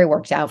this theory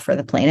worked out for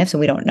the plaintiffs,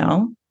 and we don't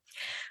know,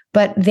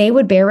 but they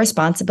would bear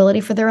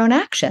responsibility for their own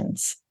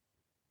actions.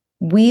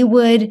 We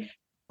would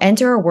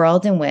enter a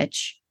world in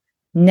which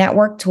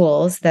network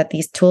tools, that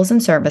these tools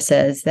and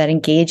services that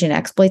engage in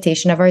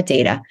exploitation of our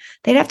data,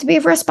 they'd have to be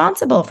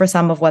responsible for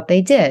some of what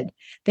they did.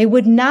 They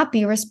would not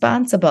be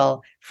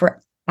responsible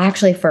for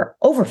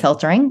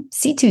overfiltering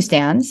C2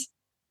 stands,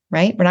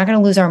 right? We're not going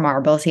to lose our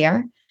marbles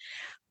here,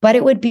 but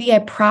it would be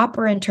a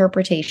proper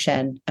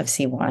interpretation of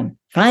C1.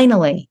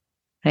 Finally,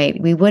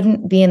 right? We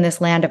wouldn't be in this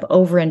land of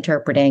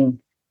overinterpreting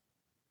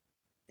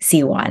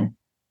C1,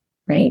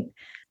 right?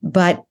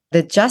 But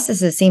the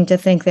justices seem to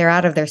think they're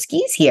out of their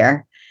skis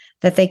here,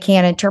 that they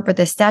can't interpret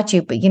this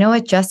statute. But you know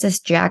what Justice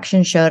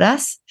Jackson showed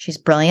us? She's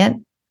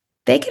brilliant.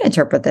 They can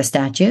interpret the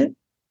statute.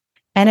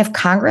 And if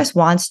Congress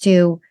wants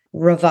to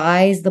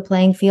revise the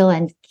playing field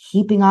and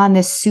keeping on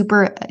this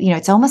super,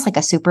 it's almost like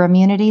a super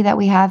immunity that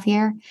we have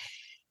here.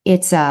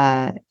 It's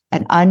an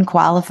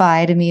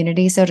unqualified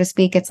immunity, so to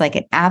speak. It's like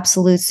an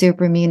absolute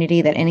super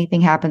immunity that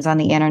anything happens on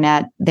the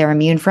internet, they're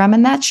immune from.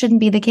 And that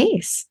shouldn't be the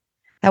case.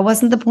 That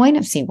wasn't the point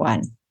of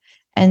C1.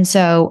 And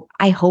so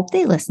I hope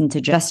they listen to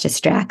Justice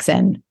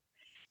Jackson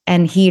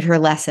and heed her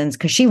lessons,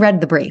 because she read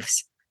the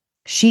briefs.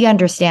 She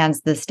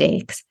understands the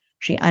stakes.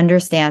 She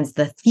understands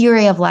the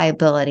theory of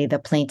liability the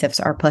plaintiffs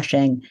are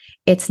pushing.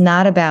 It's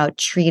not about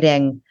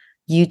treating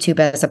YouTube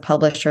as a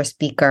publisher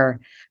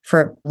speaker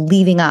for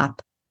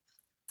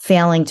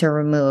failing to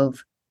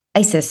remove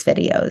ISIS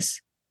videos.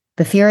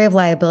 The theory of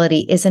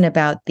liability isn't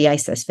about the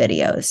ISIS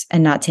videos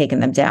and not taking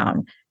them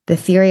down. The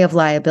theory of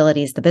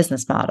liability is the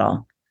business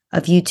model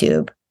of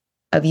YouTube,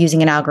 of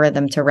using an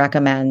algorithm to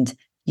recommend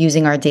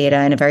using our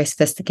data in a very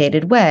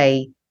sophisticated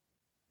way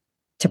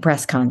to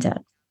press content.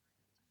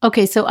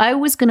 Okay, so I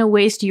was going to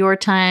waste your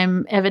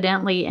time,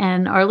 evidently,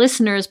 and our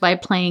listeners by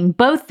playing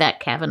both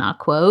that Kavanaugh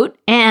quote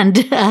and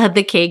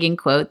the Kagan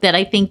quote that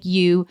I think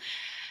you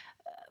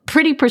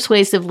pretty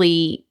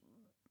persuasively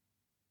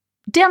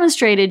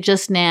demonstrated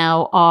just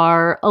now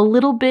are a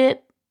little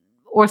bit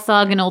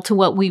orthogonal to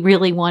what we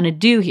really want to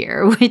do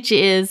here, which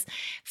is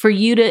for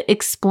you to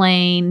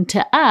explain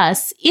to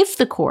us if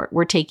the court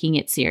were taking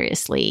it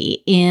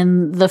seriously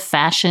in the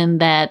fashion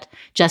that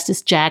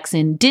Justice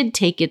Jackson did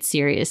take it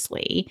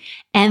seriously,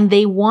 and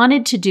they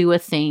wanted to do a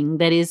thing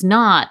that is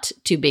not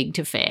too big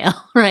to fail,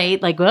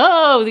 right? Like,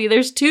 oh,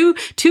 there's too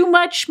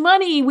much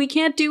money, we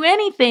can't do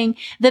anything,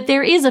 that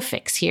there is a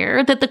fix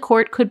here, that the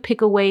court could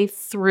pick a way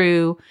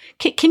through.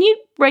 Can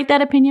you write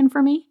that opinion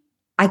for me?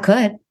 I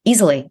could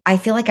easily. I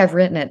feel like I've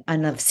written it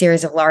on a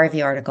series of law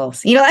review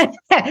articles,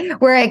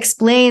 where I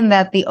explain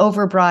that the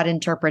overbroad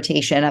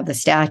interpretation of the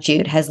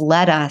statute has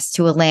led us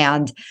to a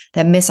land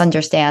that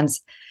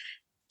misunderstands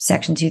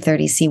Section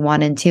 230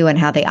 C1 and 2 and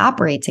how they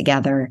operate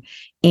together.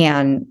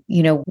 And,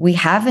 we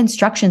have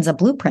instructions, a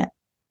blueprint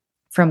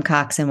from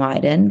Cox and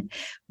Wyden.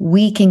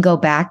 We can go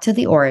back to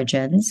the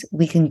origins.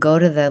 We can go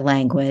to the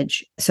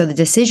language. So the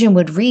decision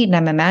would read, and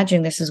I'm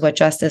imagining this is what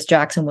Justice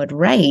Jackson would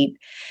write,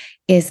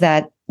 is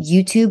that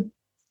YouTube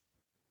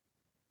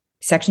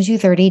Section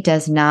 230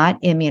 does not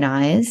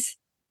immunize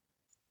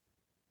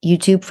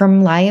YouTube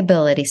from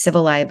liability,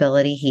 civil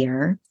liability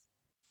here,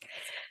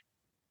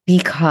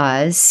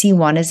 because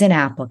C1 is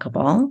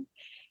inapplicable.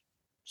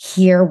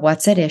 Here,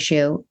 what's at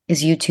issue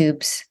is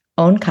YouTube's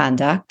own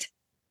conduct,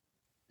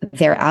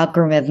 their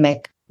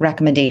algorithmic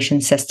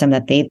recommendation system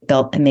that they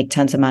built and make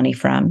tons of money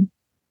from,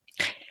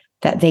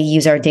 that they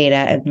use our data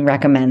and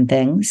recommend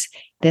things.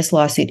 This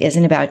lawsuit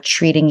isn't about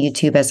treating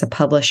YouTube as a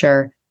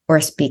publisher or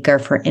a speaker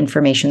for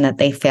information that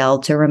they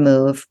failed to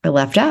remove or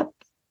left up.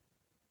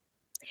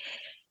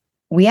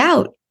 We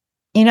out,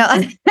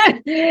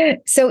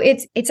 So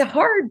it's a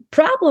hard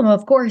problem,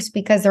 of course,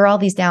 because there are all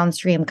these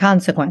downstream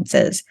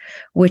consequences,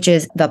 which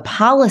is the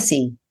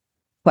policy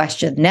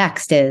question.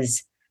 Next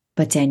is,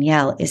 but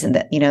Danielle, isn't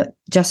that,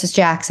 Justice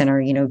Jackson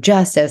or,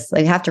 Justice,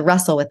 they have to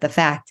wrestle with the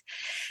fact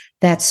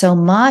that so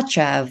much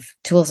of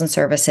tools and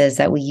services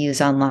that we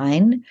use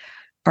online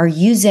are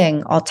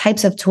using all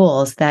types of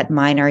tools that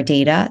mine our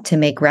data to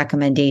make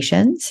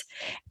recommendations.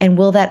 And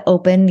will that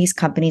open these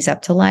companies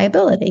up to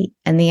liability?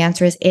 And the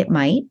answer is it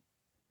might.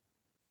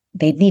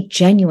 They'd need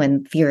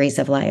genuine theories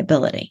of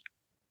liability,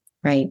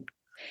 right?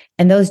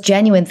 And those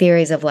genuine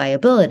theories of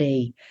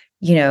liability,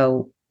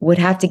 would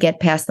have to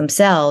get past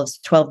themselves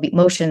 12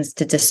 motions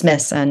to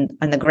dismiss on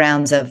the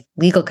grounds of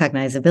legal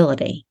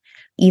cognizability,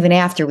 even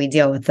after we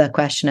deal with the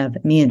question of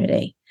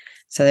immunity.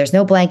 So there's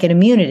no blanket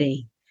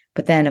immunity.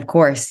 But then, of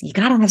course, you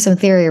got to have some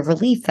theory of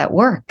relief that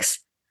works.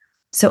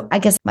 So I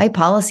guess my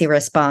policy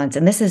response,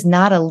 and this is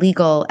not a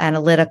legal,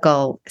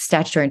 analytical,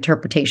 statutory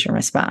interpretation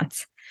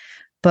response,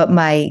 but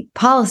my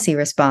policy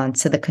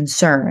response to the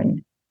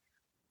concern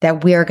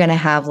that we're going to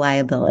have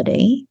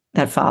liability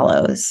that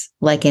follows,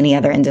 like any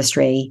other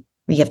industry,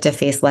 where you have to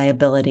face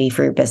liability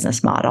for your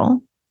business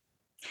model,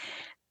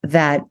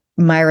 that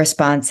my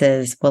response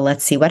is, well,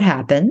 let's see what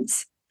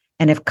happens.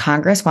 And if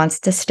Congress wants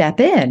to step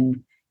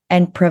in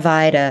and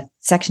provide a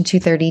Section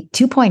 230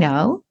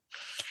 2.0,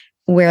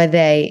 where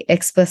they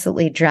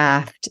explicitly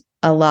draft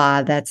a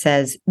law that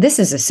says this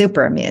is a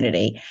super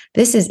immunity.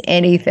 This is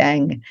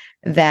anything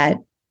that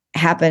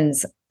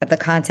happens at the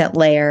content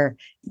layer,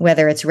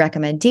 whether it's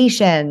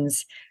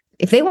recommendations.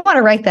 If they want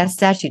to write that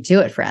statute, do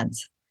it,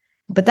 friends.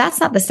 But that's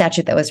not the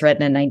statute that was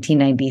written in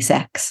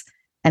 1996,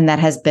 and that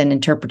has been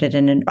interpreted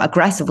in an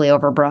aggressively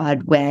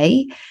overbroad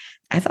way.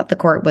 I thought the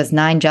court was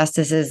 9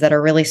 justices that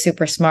are really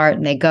super smart,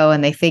 and they go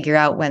and they figure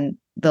out when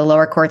the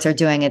lower courts are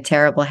doing a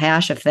terrible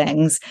hash of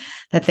things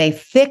that they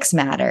fix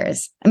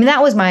matters. I mean,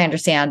 that was my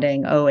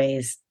understanding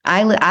always.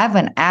 I'm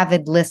an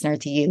avid listener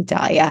to you,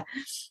 Dahlia.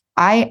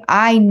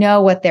 I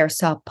know what they're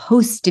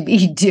supposed to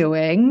be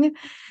doing.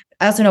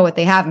 I also know what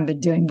they haven't been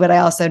doing, but I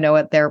also know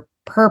what their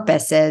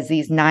purpose is,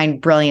 these 9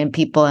 brilliant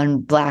people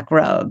in black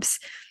robes.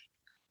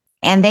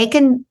 And they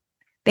can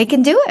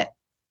do it.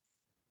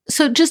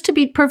 So just to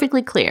be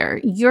perfectly clear,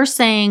 you're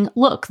saying,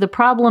 look, the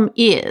problem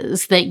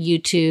is that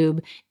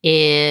YouTube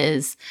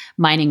is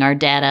mining our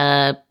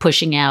data,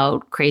 pushing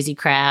out crazy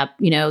crap.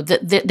 You know,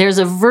 there's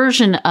a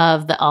version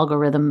of the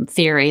algorithm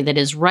theory that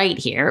is right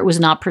here. It was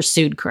not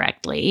pursued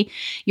correctly.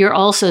 You're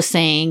also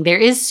saying there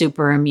is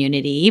super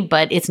immunity,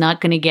 but it's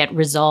not going to get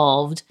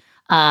resolved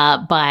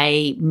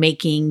by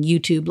making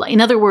YouTube.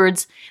 In other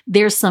words,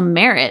 there's some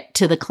merit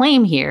to the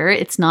claim here.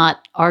 It's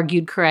not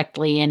argued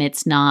correctly and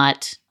it's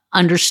not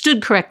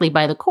understood correctly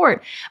by the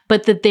court,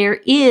 but that there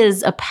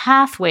is a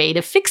pathway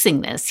to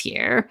fixing this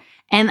here.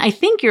 And I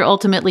think you're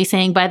ultimately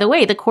saying, by the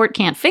way, the court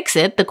can't fix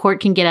it. The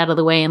court can get out of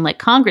the way and let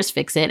Congress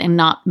fix it and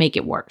not make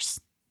it worse.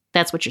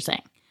 That's what you're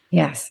saying.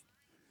 Yes.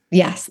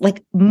 Yes.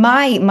 Like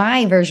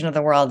my version of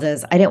the world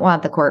is I didn't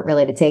want the court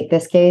really to take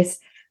this case.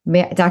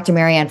 Dr.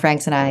 Marianne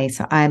Franks and I,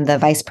 so I'm the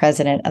vice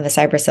president of the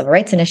Cyber Civil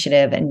Rights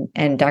Initiative,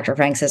 and Dr.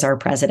 Franks is our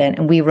president.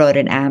 And we wrote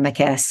an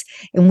amicus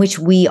in which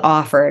we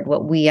offered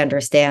what we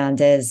understand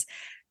is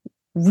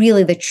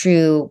really the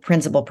true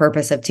principal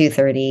purpose of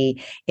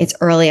 230, its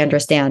early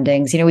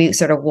understandings. You know, we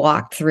sort of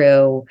walked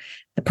through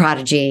the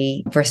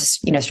Prodigy versus,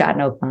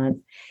 Stratton Oakmont,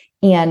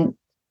 and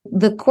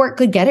the court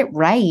could get it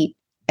right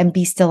and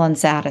be still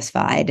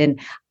unsatisfied. And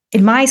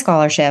in my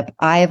scholarship,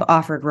 I've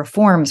offered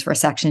reforms for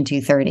Section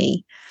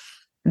 230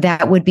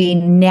 that would be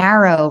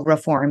narrow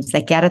reforms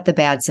that get at the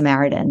bad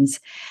Samaritans,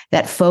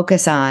 that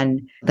focus on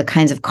the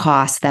kinds of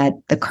costs that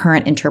the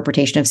current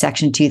interpretation of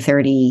Section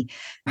 230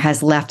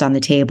 has left on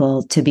the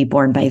table to be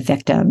borne by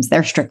victims.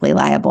 They're strictly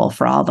liable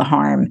for all the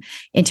harm,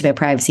 intimate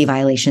privacy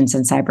violations,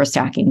 and cyber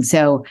stalking.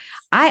 So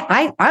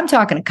I'm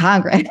talking to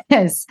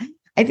Congress.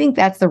 I think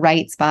that's the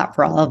right spot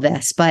for all of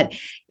this. But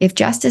if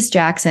Justice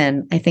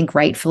Jackson, I think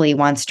rightfully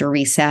wants to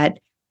reset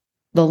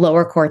the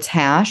lower court's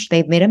hash,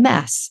 they've made a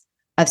mess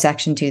of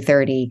Section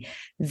 230.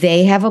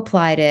 They have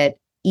applied it,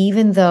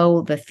 even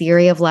though the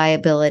theory of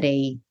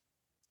liability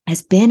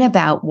has been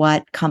about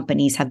what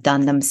companies have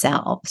done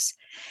themselves.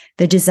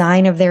 The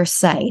design of their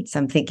sites.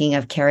 I'm thinking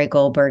of Kerry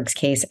Goldberg's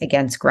case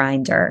against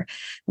Grindr,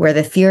 where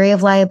the theory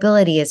of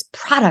liability is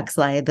products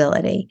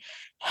liability.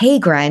 Hey,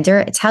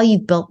 Grindr, it's how you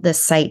built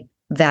this site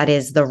that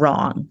is the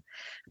wrong.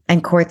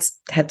 And courts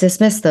have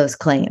dismissed those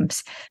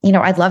claims.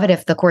 I'd love it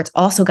if the courts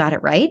also got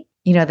it right,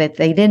 that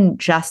they didn't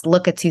just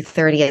look at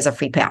 230 as a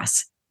free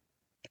pass.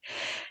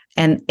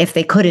 And if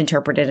they could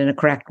interpret it in a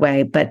correct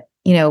way, but,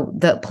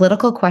 the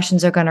political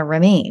questions are going to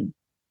remain.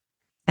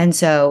 And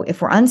so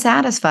if we're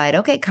unsatisfied,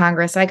 okay,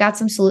 Congress, I got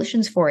some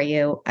solutions for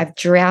you. I've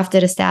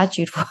drafted a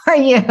statute for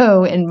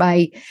you in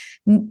my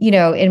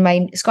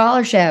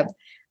scholarship.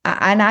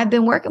 And I've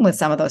been working with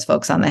some of those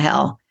folks on the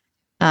Hill.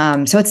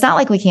 So it's not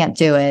like we can't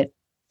do it.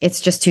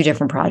 It's just 2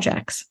 different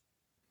projects.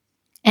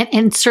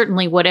 And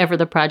certainly whatever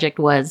the project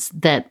was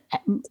that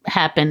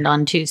happened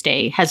on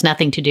Tuesday has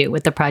nothing to do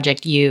with the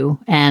project you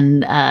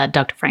and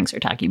Dr. Franks are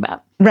talking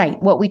about.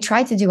 Right. What we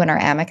tried to do in our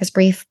amicus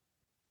brief,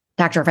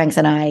 Dr. Franks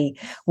and I,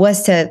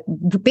 was to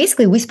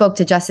basically, we spoke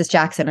to Justice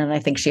Jackson, and I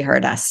think she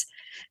heard us,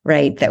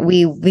 right? That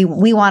we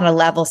want to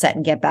level set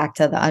and get back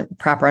to the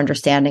proper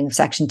understanding of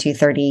Section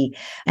 230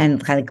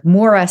 and kind of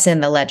more us in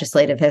the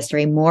legislative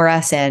history, more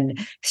us in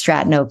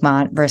Stratton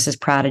Oakmont versus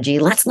Prodigy.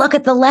 Let's look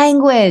at the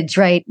language,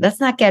 right? Let's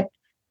not get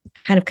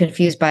kind of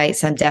confused by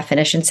some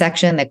definition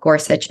section that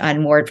Gorsuch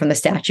unmoored from the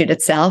statute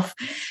itself.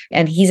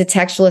 And he's a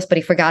textualist, but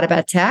he forgot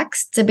about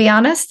text, to be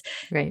honest.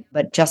 Right.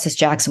 But Justice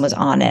Jackson was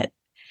on it.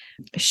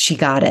 She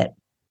got it.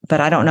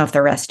 But I don't know if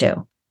the rest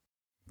do.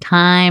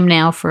 Time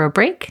now for a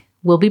break.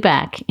 We'll be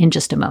back in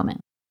just a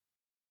moment.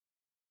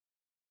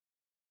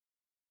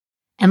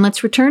 And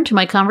let's return to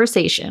my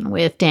conversation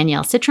with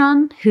Danielle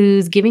Citron,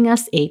 who's giving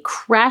us a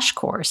crash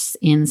course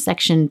in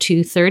Section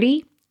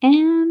 230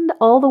 and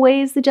all the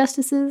ways the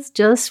justices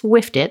just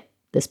whiffed it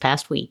this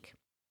past week.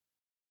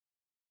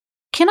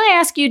 Can I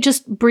ask you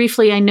just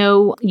briefly, I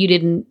know you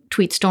didn't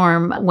tweet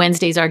storm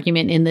Wednesday's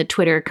argument in the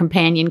Twitter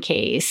companion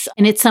case,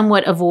 and it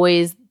somewhat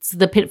avoids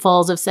the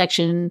pitfalls of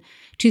Section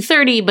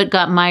 230, but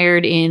got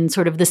mired in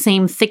sort of the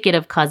same thicket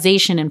of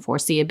causation and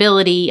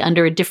foreseeability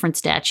under a different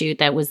statute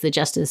that was the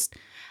Justice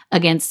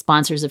Against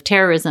Sponsors of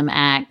Terrorism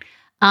Act.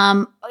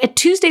 At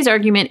Tuesday's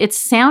argument, it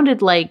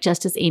sounded like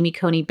Justice Amy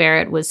Coney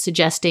Barrett was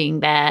suggesting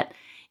that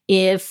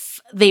if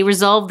they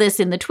resolve this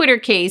in the Twitter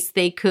case,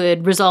 they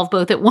could resolve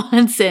both at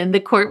once and the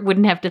court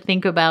wouldn't have to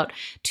think about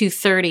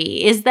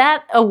 230. Is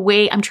that a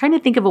way? I'm trying to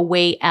think of a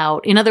way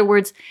out. In other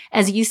words,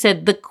 as you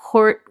said, the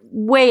court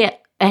way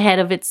ahead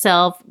of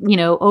itself,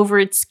 over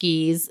its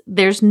skis.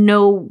 There's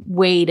no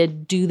way to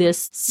do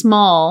this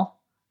small.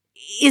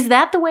 Is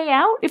that the way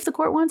out if the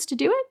court wants to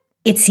do it?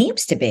 It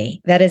seems to be.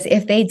 That is,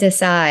 if they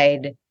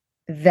decide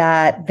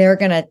that they're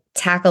going to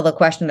tackle the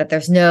question that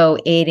there's no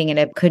aiding and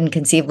it couldn't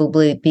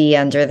conceivably be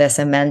under this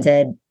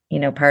amended,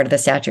 part of the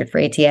statute for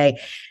ATA,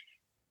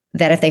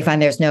 that if they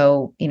find there's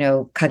no,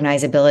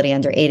 cognizability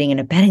under aiding and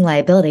abetting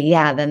liability,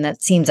 then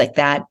that seems like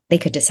that they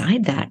could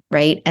decide that,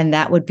 right? And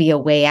that would be a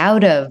way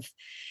out of,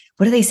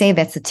 what do they say?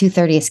 That's the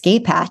 230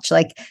 escape hatch.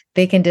 Like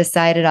they can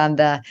decide it on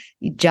the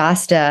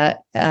JASTA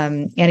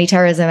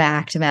Anti-Terrorism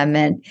Act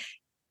amendment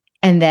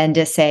and then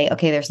just say,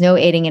 okay, there's no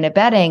aiding and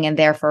abetting, and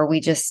therefore we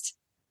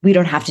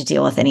don't have to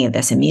deal with any of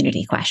this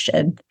immunity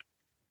question.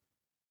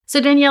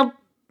 So Danielle,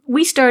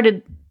 we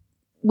started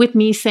with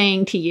me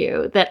saying to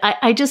you that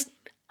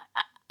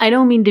I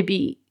don't mean to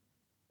be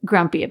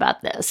grumpy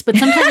about this, but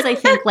sometimes I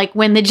think like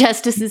when the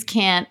justices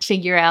can't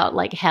figure out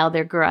like how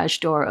their garage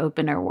door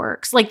opener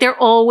works, like they're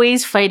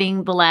always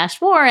fighting the last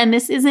war. And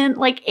this isn't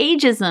like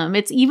ageism.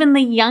 It's even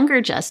the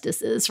younger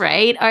justices,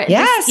 right?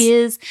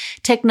 Yes.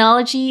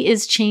 Technology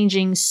is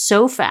changing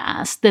so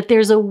fast that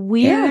there's a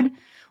weird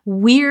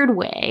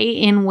way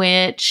in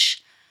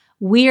which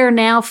we are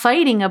now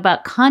fighting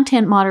about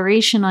content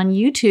moderation on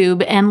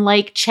YouTube, and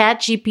like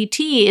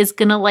ChatGPT is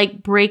going to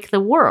like break the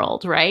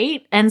world,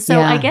 right? And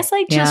so I guess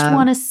I just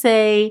want to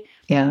say,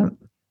 I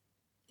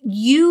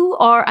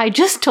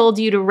just told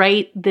you to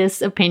write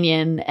this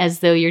opinion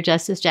as though you're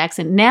Justice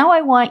Jackson. Now I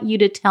want you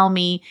to tell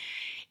me,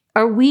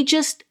 are we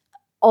just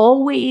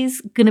always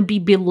going to be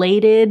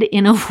belated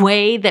in a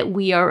way that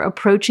we are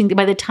approaching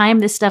by the time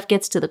this stuff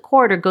gets to the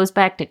court or goes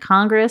back to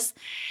Congress?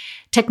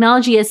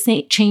 Technology has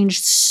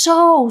changed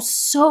so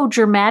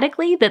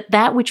dramatically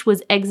that which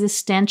was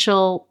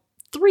existential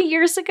 3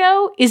 years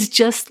ago is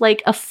just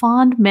like a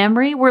fond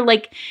memory. We're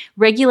like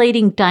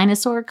regulating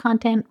dinosaur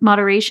content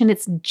moderation.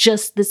 This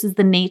is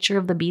the nature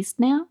of the beast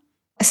now.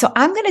 So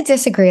I'm going to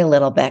disagree a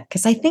little bit,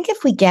 because I think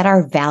if we get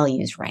our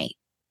values right,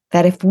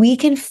 that if we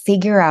can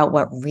figure out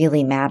what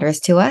really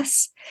matters to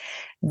us,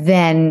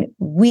 then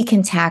we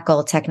can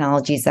tackle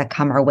technologies that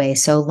come our way,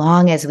 so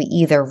long as we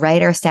either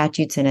write our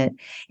statutes in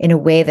a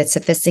way that's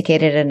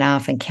sophisticated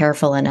enough and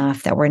careful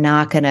enough that we're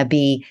not going to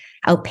be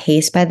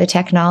outpaced by the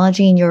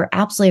technology. And you're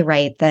absolutely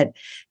right that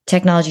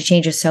technology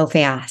changes so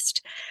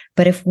fast.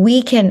 But if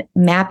we can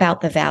map out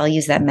the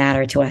values that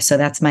matter to us, so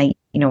that's my,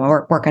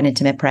 work on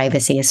intimate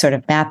privacy is sort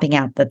of mapping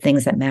out the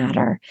things that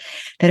matter,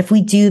 that if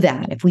we do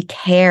that, if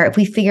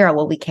we figure out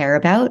what we care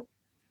about,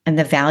 and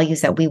the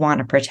values that we want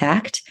to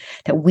protect,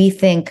 that we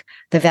think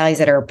the values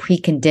that are a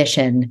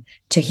precondition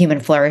to human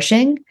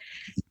flourishing,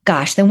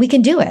 gosh, then we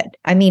can do it.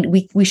 I mean,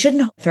 we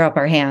shouldn't throw up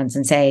our hands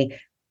and say,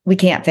 we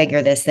can't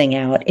figure this thing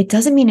out. It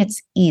doesn't mean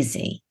it's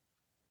easy.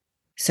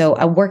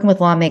 So working with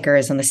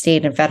lawmakers on the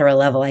state and federal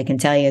level, I can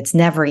tell you it's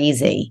never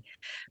easy.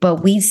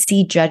 But we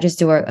see judges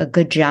do a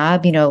good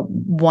job.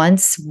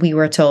 Once we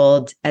were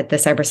told at the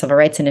Cyber Civil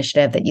Rights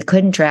Initiative that you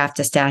couldn't draft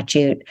a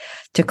statute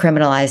to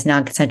criminalize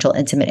non-consensual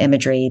intimate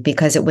imagery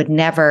because it would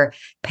never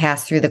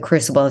pass through the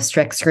crucible of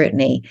strict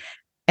scrutiny.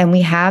 And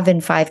we have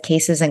in 5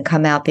 cases and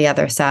come out the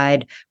other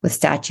side with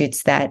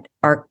statutes that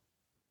are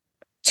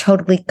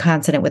totally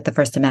consonant with the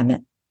First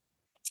Amendment,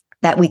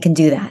 that we can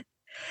do that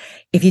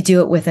if you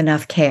do it with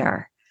enough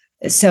care.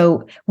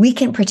 So we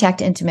can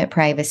protect intimate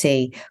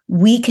privacy.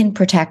 We can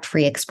protect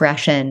free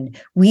expression.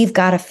 We've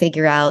got to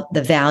figure out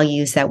the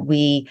values that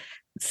we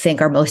think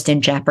are most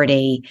in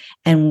jeopardy,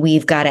 and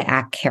we've got to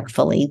act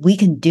carefully. We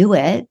can do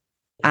it.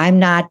 I'm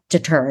not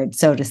deterred,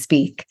 so to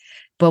speak,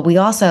 but we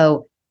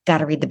also got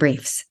to read the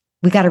briefs.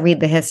 We got to read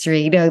the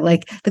history.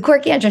 Like the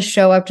court can't just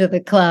show up to the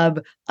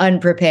club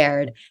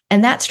unprepared.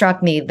 And that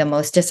struck me. The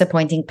most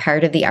disappointing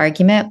part of the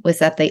argument was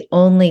that the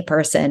only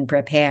person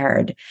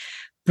prepared,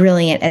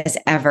 brilliant as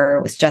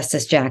ever, was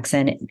Justice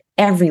Jackson.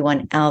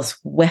 Everyone else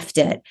whiffed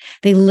it.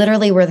 They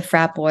literally were the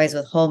frat boys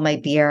with Hold My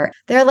Beer.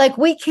 They're like,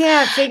 we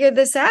can't figure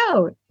this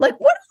out. Like,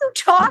 what are you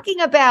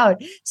talking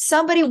about?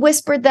 Somebody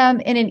whispered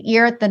them in an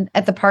ear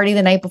at the party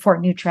the night before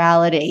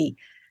neutrality.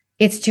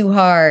 It's too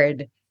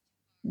hard.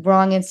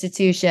 Wrong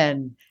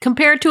institution.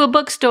 Compared to a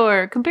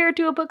bookstore.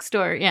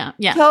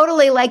 Yeah.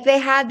 Totally. Like they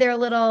had their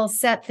little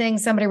set thing.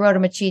 Somebody wrote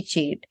them a cheat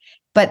sheet,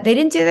 but they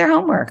didn't do their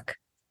homework.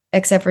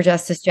 Except for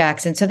Justice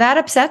Jackson. So that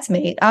upsets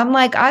me. I'm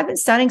like, I've been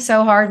studying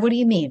so hard. What do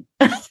you mean?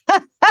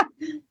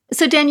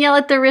 So Danielle,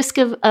 at the risk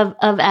of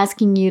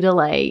asking you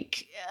to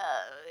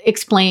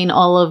explain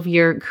all of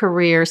your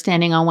career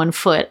standing on one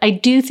foot, I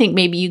do think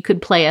maybe you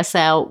could play us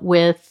out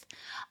with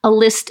a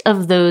list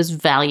of those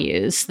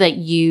values that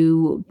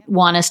you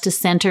want us to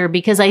center,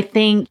 because I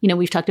think,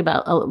 we've talked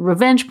about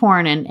revenge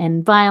porn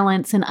and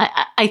violence. And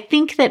I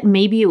think that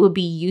maybe it would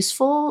be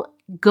useful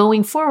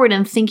going forward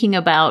and thinking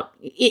about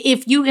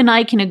if you and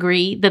I can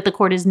agree that the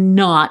court is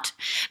not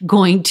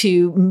going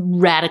to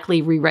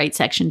radically rewrite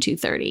Section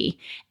 230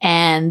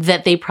 and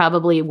that they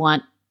probably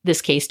want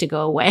this case to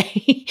go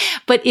away.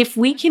 But if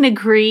we can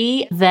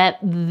agree that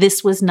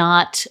this was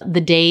not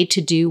the day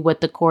to do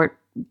what the court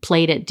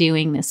played at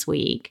doing this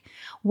week,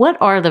 what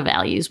are the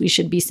values we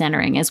should be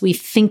centering as we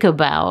think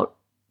about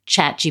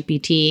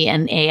ChatGPT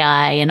and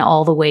AI and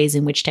all the ways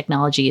in which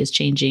technology is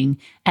changing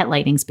at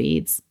lightning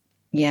speeds?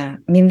 Yeah.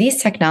 I mean,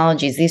 these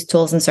technologies, these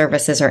tools and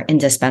services are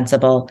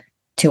indispensable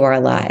to our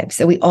lives.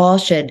 So we all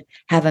should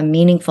have a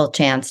meaningful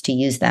chance to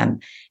use them.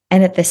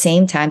 And at the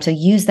same time, so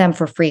use them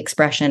for free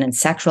expression and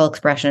sexual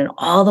expression and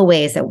all the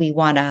ways that we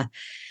want to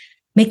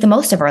make the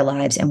most of our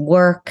lives and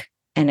work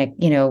and,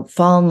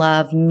 fall in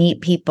love,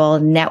 meet people,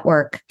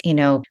 network,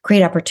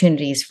 create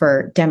opportunities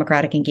for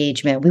democratic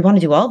engagement. We want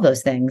to do all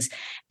those things.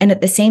 And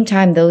at the same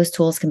time, those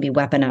tools can be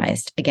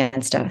weaponized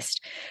against us.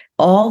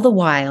 All the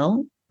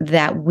while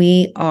that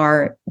we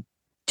are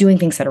doing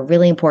things that are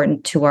really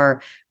important to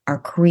our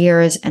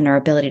careers and our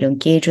ability to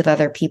engage with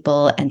other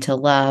people and to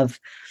love,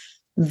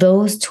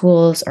 those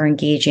tools are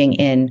engaging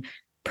in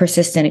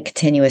persistent and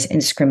continuous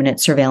indiscriminate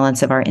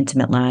surveillance of our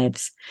intimate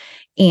lives.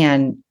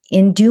 And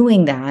in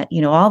doing that,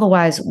 all the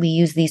while we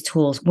use these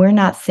tools, we're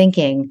not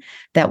thinking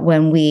that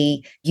when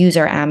we use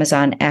our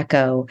Amazon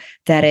Echo,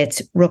 that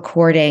it's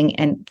recording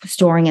and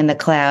storing in the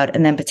cloud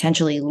and then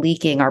potentially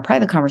leaking our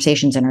private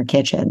conversations in our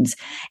kitchens.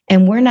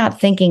 And we're not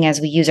thinking as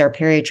we use our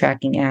period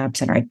tracking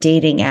apps and our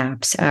dating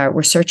apps,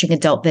 we're searching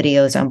adult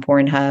videos on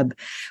Pornhub,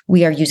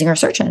 we are using our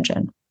search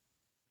engine,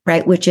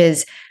 right? Which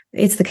is,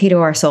 it's the key to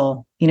our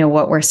soul,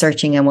 what we're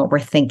searching and what we're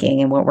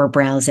thinking and what we're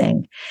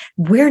browsing.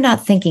 We're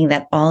not thinking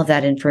that all of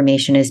that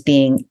information is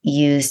being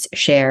used,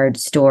 shared,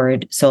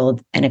 stored,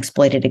 sold, and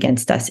exploited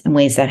against us in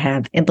ways that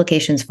have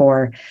implications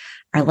for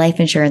our life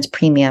insurance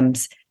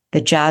premiums,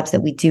 the jobs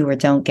that we do or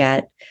don't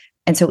get.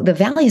 And so the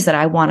values that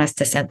I want us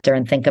to center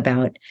and think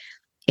about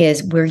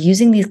is we're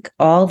using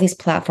all these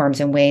platforms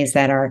in ways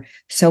that are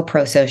so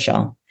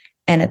pro-social.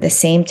 And at the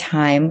same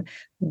time,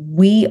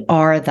 we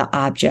are the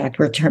object.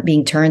 We're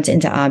being turned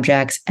into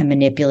objects and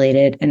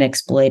manipulated and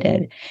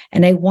exploited.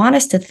 And I want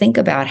us to think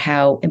about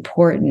how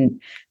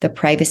important the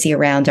privacy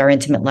around our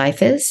intimate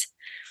life is,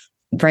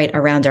 right?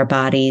 Around our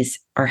bodies,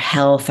 our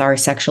health, our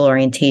sexual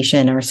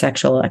orientation, our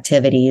sexual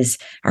activities,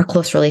 our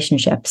close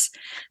relationships,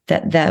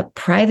 that the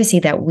privacy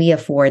that we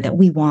afford, that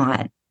we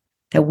want,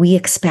 that we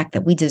expect,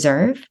 that we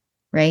deserve,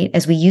 right?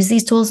 As we use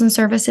these tools and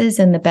services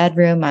in the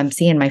bedroom, I'm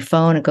seeing my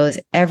phone, it goes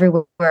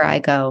everywhere I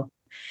go.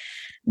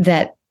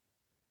 That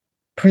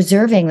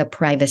preserving the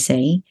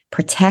privacy,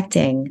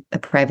 protecting the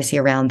privacy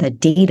around the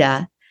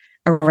data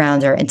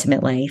around our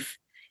intimate life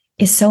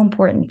is so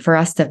important for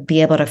us to be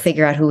able to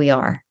figure out who we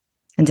are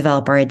and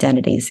develop our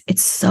identities.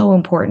 It's so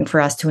important for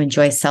us to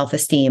enjoy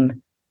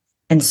self-esteem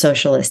and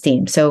social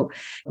esteem. So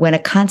when a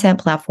content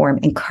platform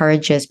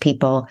encourages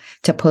people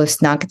to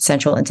post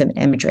non-consensual intimate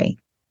imagery,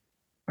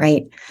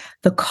 right?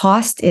 The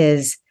cost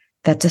is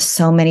that to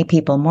so many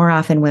people, more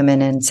often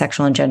women and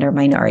sexual and gender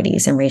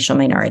minorities and racial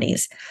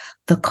minorities,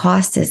 the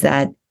cost is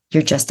that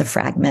you're just a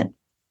fragment.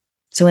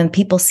 So when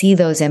people see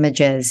those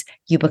images,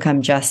 you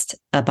become just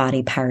a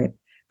body part,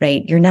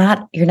 right? You're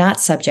not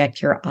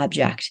subject, you're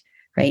object,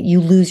 right?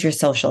 You lose your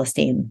social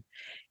esteem.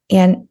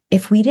 And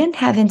if we didn't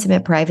have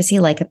intimate privacy,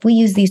 like if we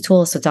use these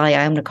tools, so Dahlia,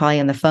 I'm going to call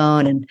you on the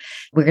phone and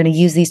we're going to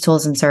use these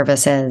tools and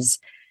services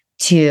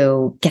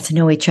to get to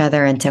know each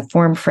other and to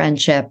form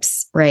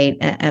friendships, right?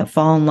 And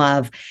fall in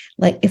love.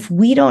 Like if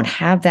we don't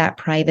have that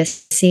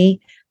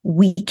privacy,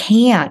 we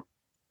can't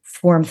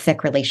form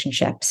thick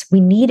relationships.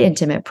 We need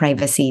intimate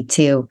privacy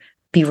to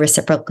be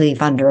reciprocally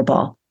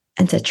vulnerable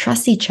and to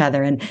trust each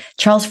other. And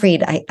Charles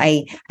Fried,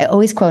 I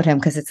always quote him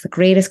because it's the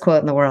greatest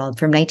quote in the world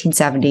from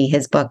 1970,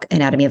 his book,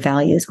 Anatomy of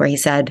Values, where he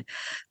said,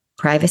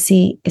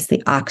 privacy is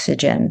the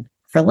oxygen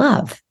for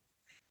love.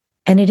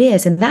 And it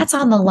is. And that's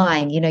on the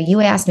line.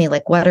 You asked me,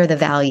 like, what are the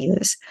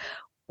values?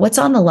 What's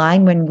on the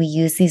line when we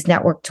use these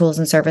network tools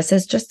and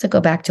services? Just to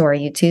go back to our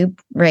YouTube,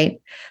 right?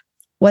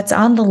 What's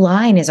on the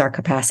line is our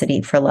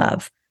capacity for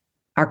love,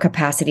 our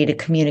capacity to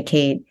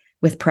communicate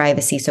with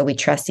privacy so we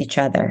trust each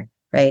other,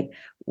 right?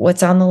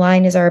 What's on the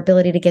line is our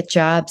ability to get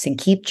jobs and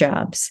keep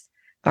jobs,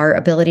 our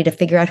ability to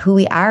figure out who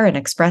we are and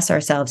express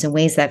ourselves in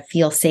ways that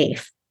feel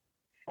safe.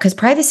 Because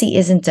privacy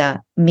isn't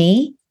a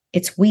me,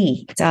 it's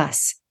we, it's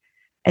us.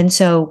 And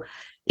so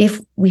if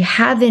we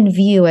have in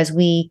view as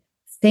we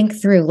think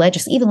through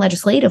even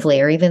legislatively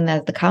or even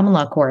the common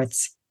law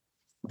courts,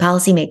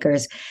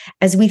 policymakers,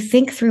 as we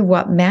think through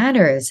what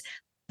matters,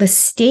 the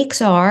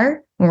stakes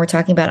are, when we're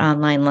talking about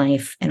online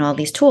life and all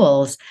these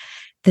tools,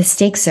 the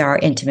stakes are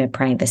intimate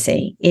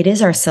privacy. It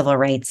is our civil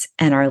rights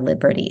and our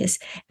liberties.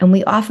 And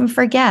we often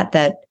forget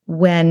that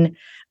when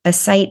a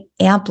site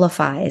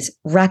amplifies,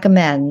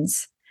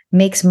 recommends,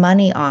 makes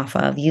money off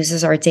of,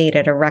 uses our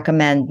data to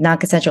recommend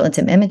non-consensual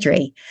intimate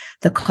imagery,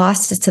 the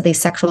cost is to the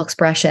sexual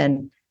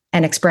expression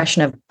and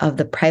expression of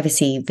the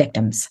privacy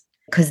victims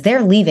because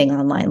they're leaving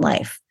online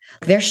life.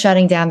 They're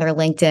shutting down their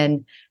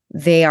LinkedIn,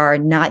 They are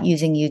not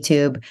using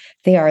YouTube.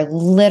 They are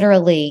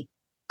literally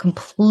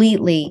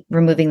completely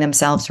removing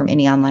themselves from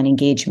any online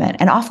engagement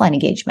and offline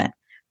engagement.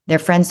 Their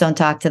friends don't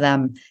talk to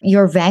them.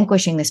 You're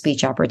vanquishing the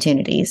speech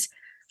opportunities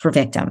for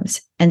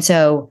victims. And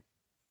so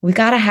we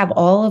got to have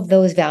all of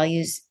those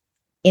values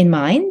in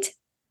mind,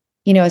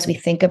 as we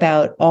think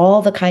about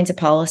all the kinds of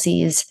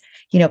policies.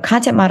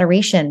 Content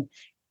moderation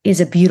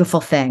is a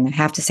beautiful thing. I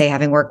have to say,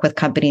 having worked with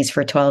companies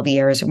for 12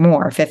 years or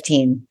more,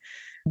 15,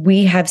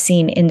 we have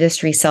seen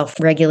industry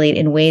self-regulate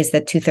in ways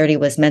that 230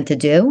 was meant to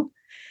do,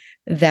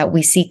 that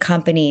we see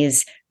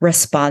companies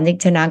responding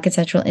to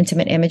non-consensual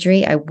intimate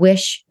imagery. I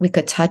wish we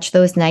could touch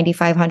those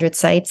 9,500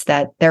 sites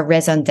that their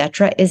raison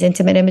d'etre is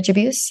intimate image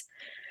abuse,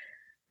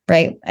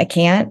 right? I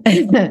can't.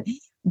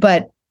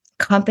 But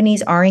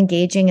companies are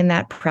engaging in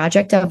that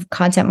project of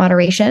content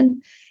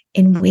moderation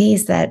in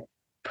ways that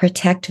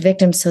protect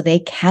victims so they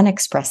can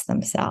express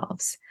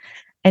themselves.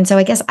 And so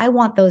I guess I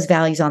want those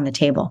values on the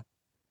table.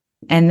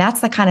 And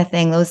that's the kind of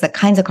thing, those are the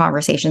kinds of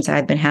conversations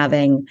I've been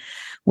having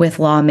with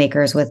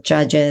lawmakers, with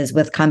judges,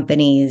 with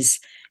companies,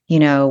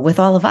 with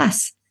all of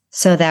us,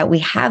 so that we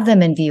have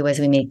them in view as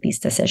we make these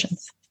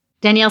decisions.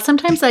 Danielle,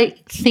 sometimes I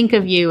think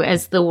of you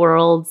as the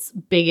world's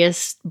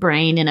biggest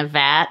brain in a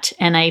vat,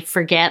 and I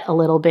forget a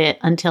little bit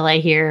until I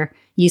hear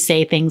you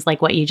say things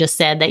like what you just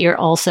said, that you're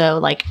also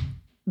like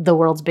the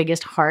world's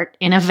biggest heart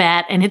in a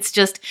vat. And it's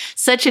just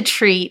such a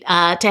treat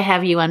to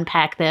have you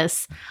unpack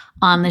this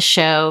on the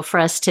show for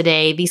us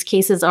today. These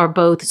cases are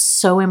both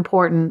so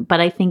important, but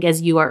I think,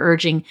 as you are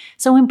urging,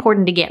 so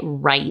important to get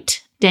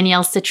right.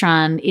 Danielle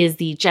Citron is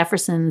the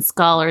Jefferson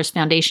Scholars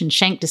Foundation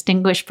Schenck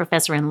Distinguished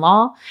Professor in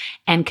Law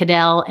and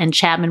Cadell and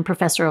Chapman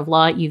Professor of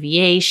Law at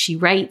UVA. She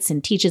writes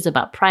and teaches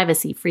about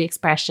privacy, free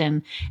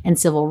expression, and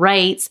civil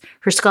rights.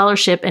 Her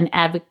scholarship and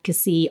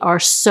advocacy are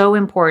so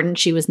important.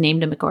 She was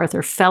named a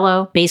MacArthur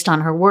Fellow based on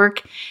her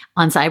work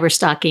on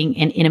cyberstalking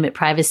and intimate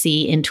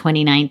privacy in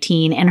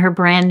 2019. And her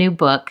brand new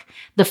book,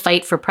 The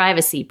Fight for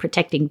Privacy,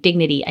 Protecting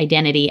Dignity,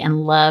 Identity,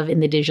 and Love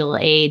in the Digital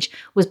Age,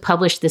 was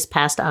published this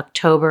past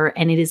October.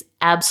 And it is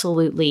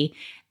absolutely,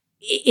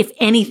 if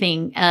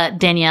anything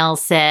Danielle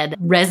said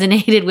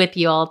resonated with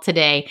you all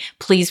today,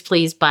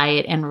 please buy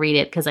it and read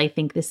it, because I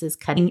think this is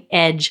cutting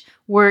edge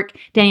work.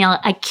 Danielle,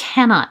 I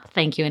cannot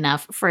thank you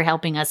enough for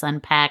helping us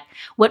unpack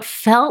what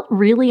felt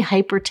really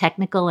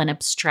hyper-technical and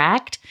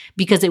abstract,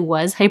 because it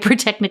was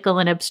hyper-technical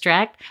and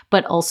abstract,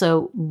 but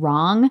also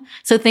wrong.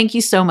 So thank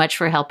you so much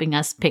for helping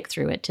us pick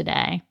through it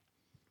today.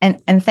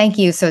 And thank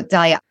you. So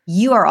Dahlia,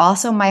 you are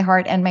also my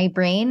heart and my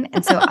brain.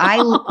 And so I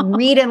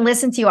read and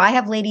listen to you. I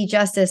have Lady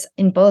Justice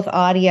in both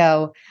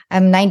audio.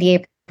 I'm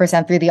 98%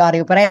 through the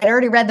audio, but I had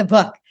already read the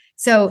book.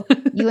 So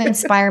you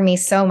inspire me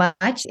so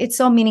much. It's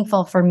so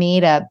meaningful for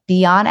me to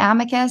be on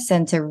Amicus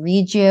and to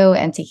read you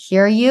and to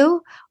hear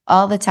you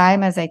all the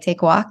time as I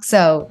take walks.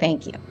 So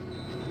thank you.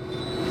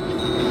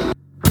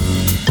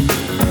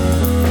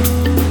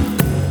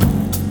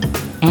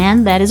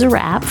 And that is a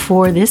wrap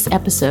for this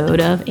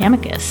episode of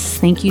Amicus.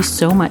 Thank you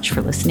so much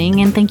for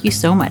listening, and thank you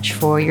so much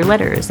for your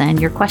letters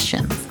and your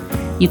questions.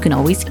 You can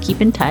always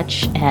keep in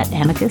touch at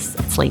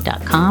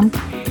amicus@slate.com,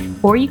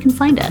 or you can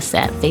find us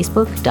at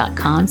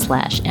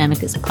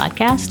facebook.com/Amicus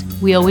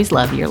Podcast. We always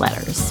love your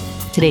letters.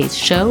 Today's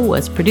show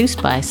was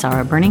produced by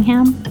Sarah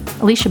Birmingham.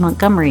 Alicia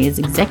Montgomery is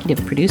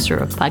executive producer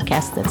of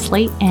podcasts at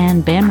Slate,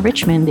 and Ben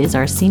Richmond is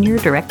our senior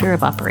director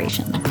of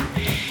operations.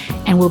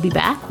 And we'll be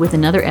back with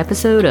another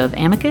episode of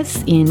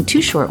Amicus in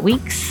 2 short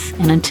weeks.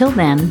 And until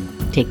then,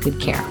 take good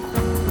care.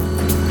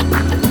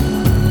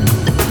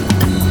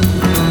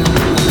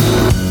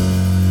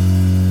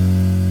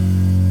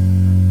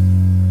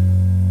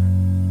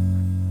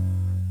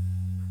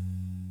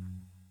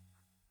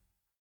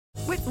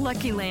 With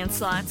Lucky Land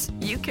Slots,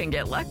 you can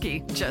get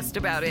lucky just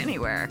about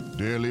anywhere.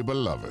 Dearly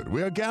beloved,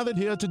 we are gathered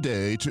here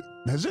today to...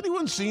 Has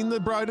anyone seen the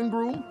bride and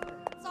groom?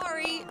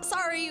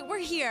 Sorry, we're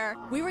here.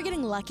 We were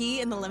getting lucky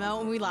in the limo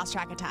and we lost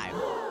track of time.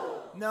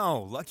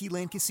 No, Lucky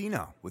Land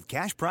Casino, with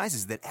cash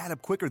prizes that add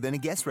up quicker than a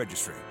guest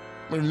registry.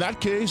 In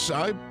that case,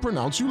 I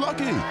pronounce you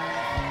lucky.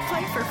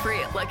 Play for free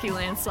at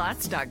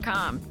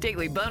LuckyLandSlots.com.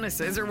 Daily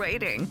bonuses are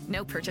waiting.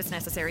 No purchase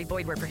necessary.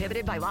 Void where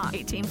prohibited by law.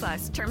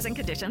 18+. Terms and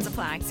conditions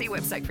apply. See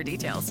website for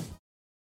details.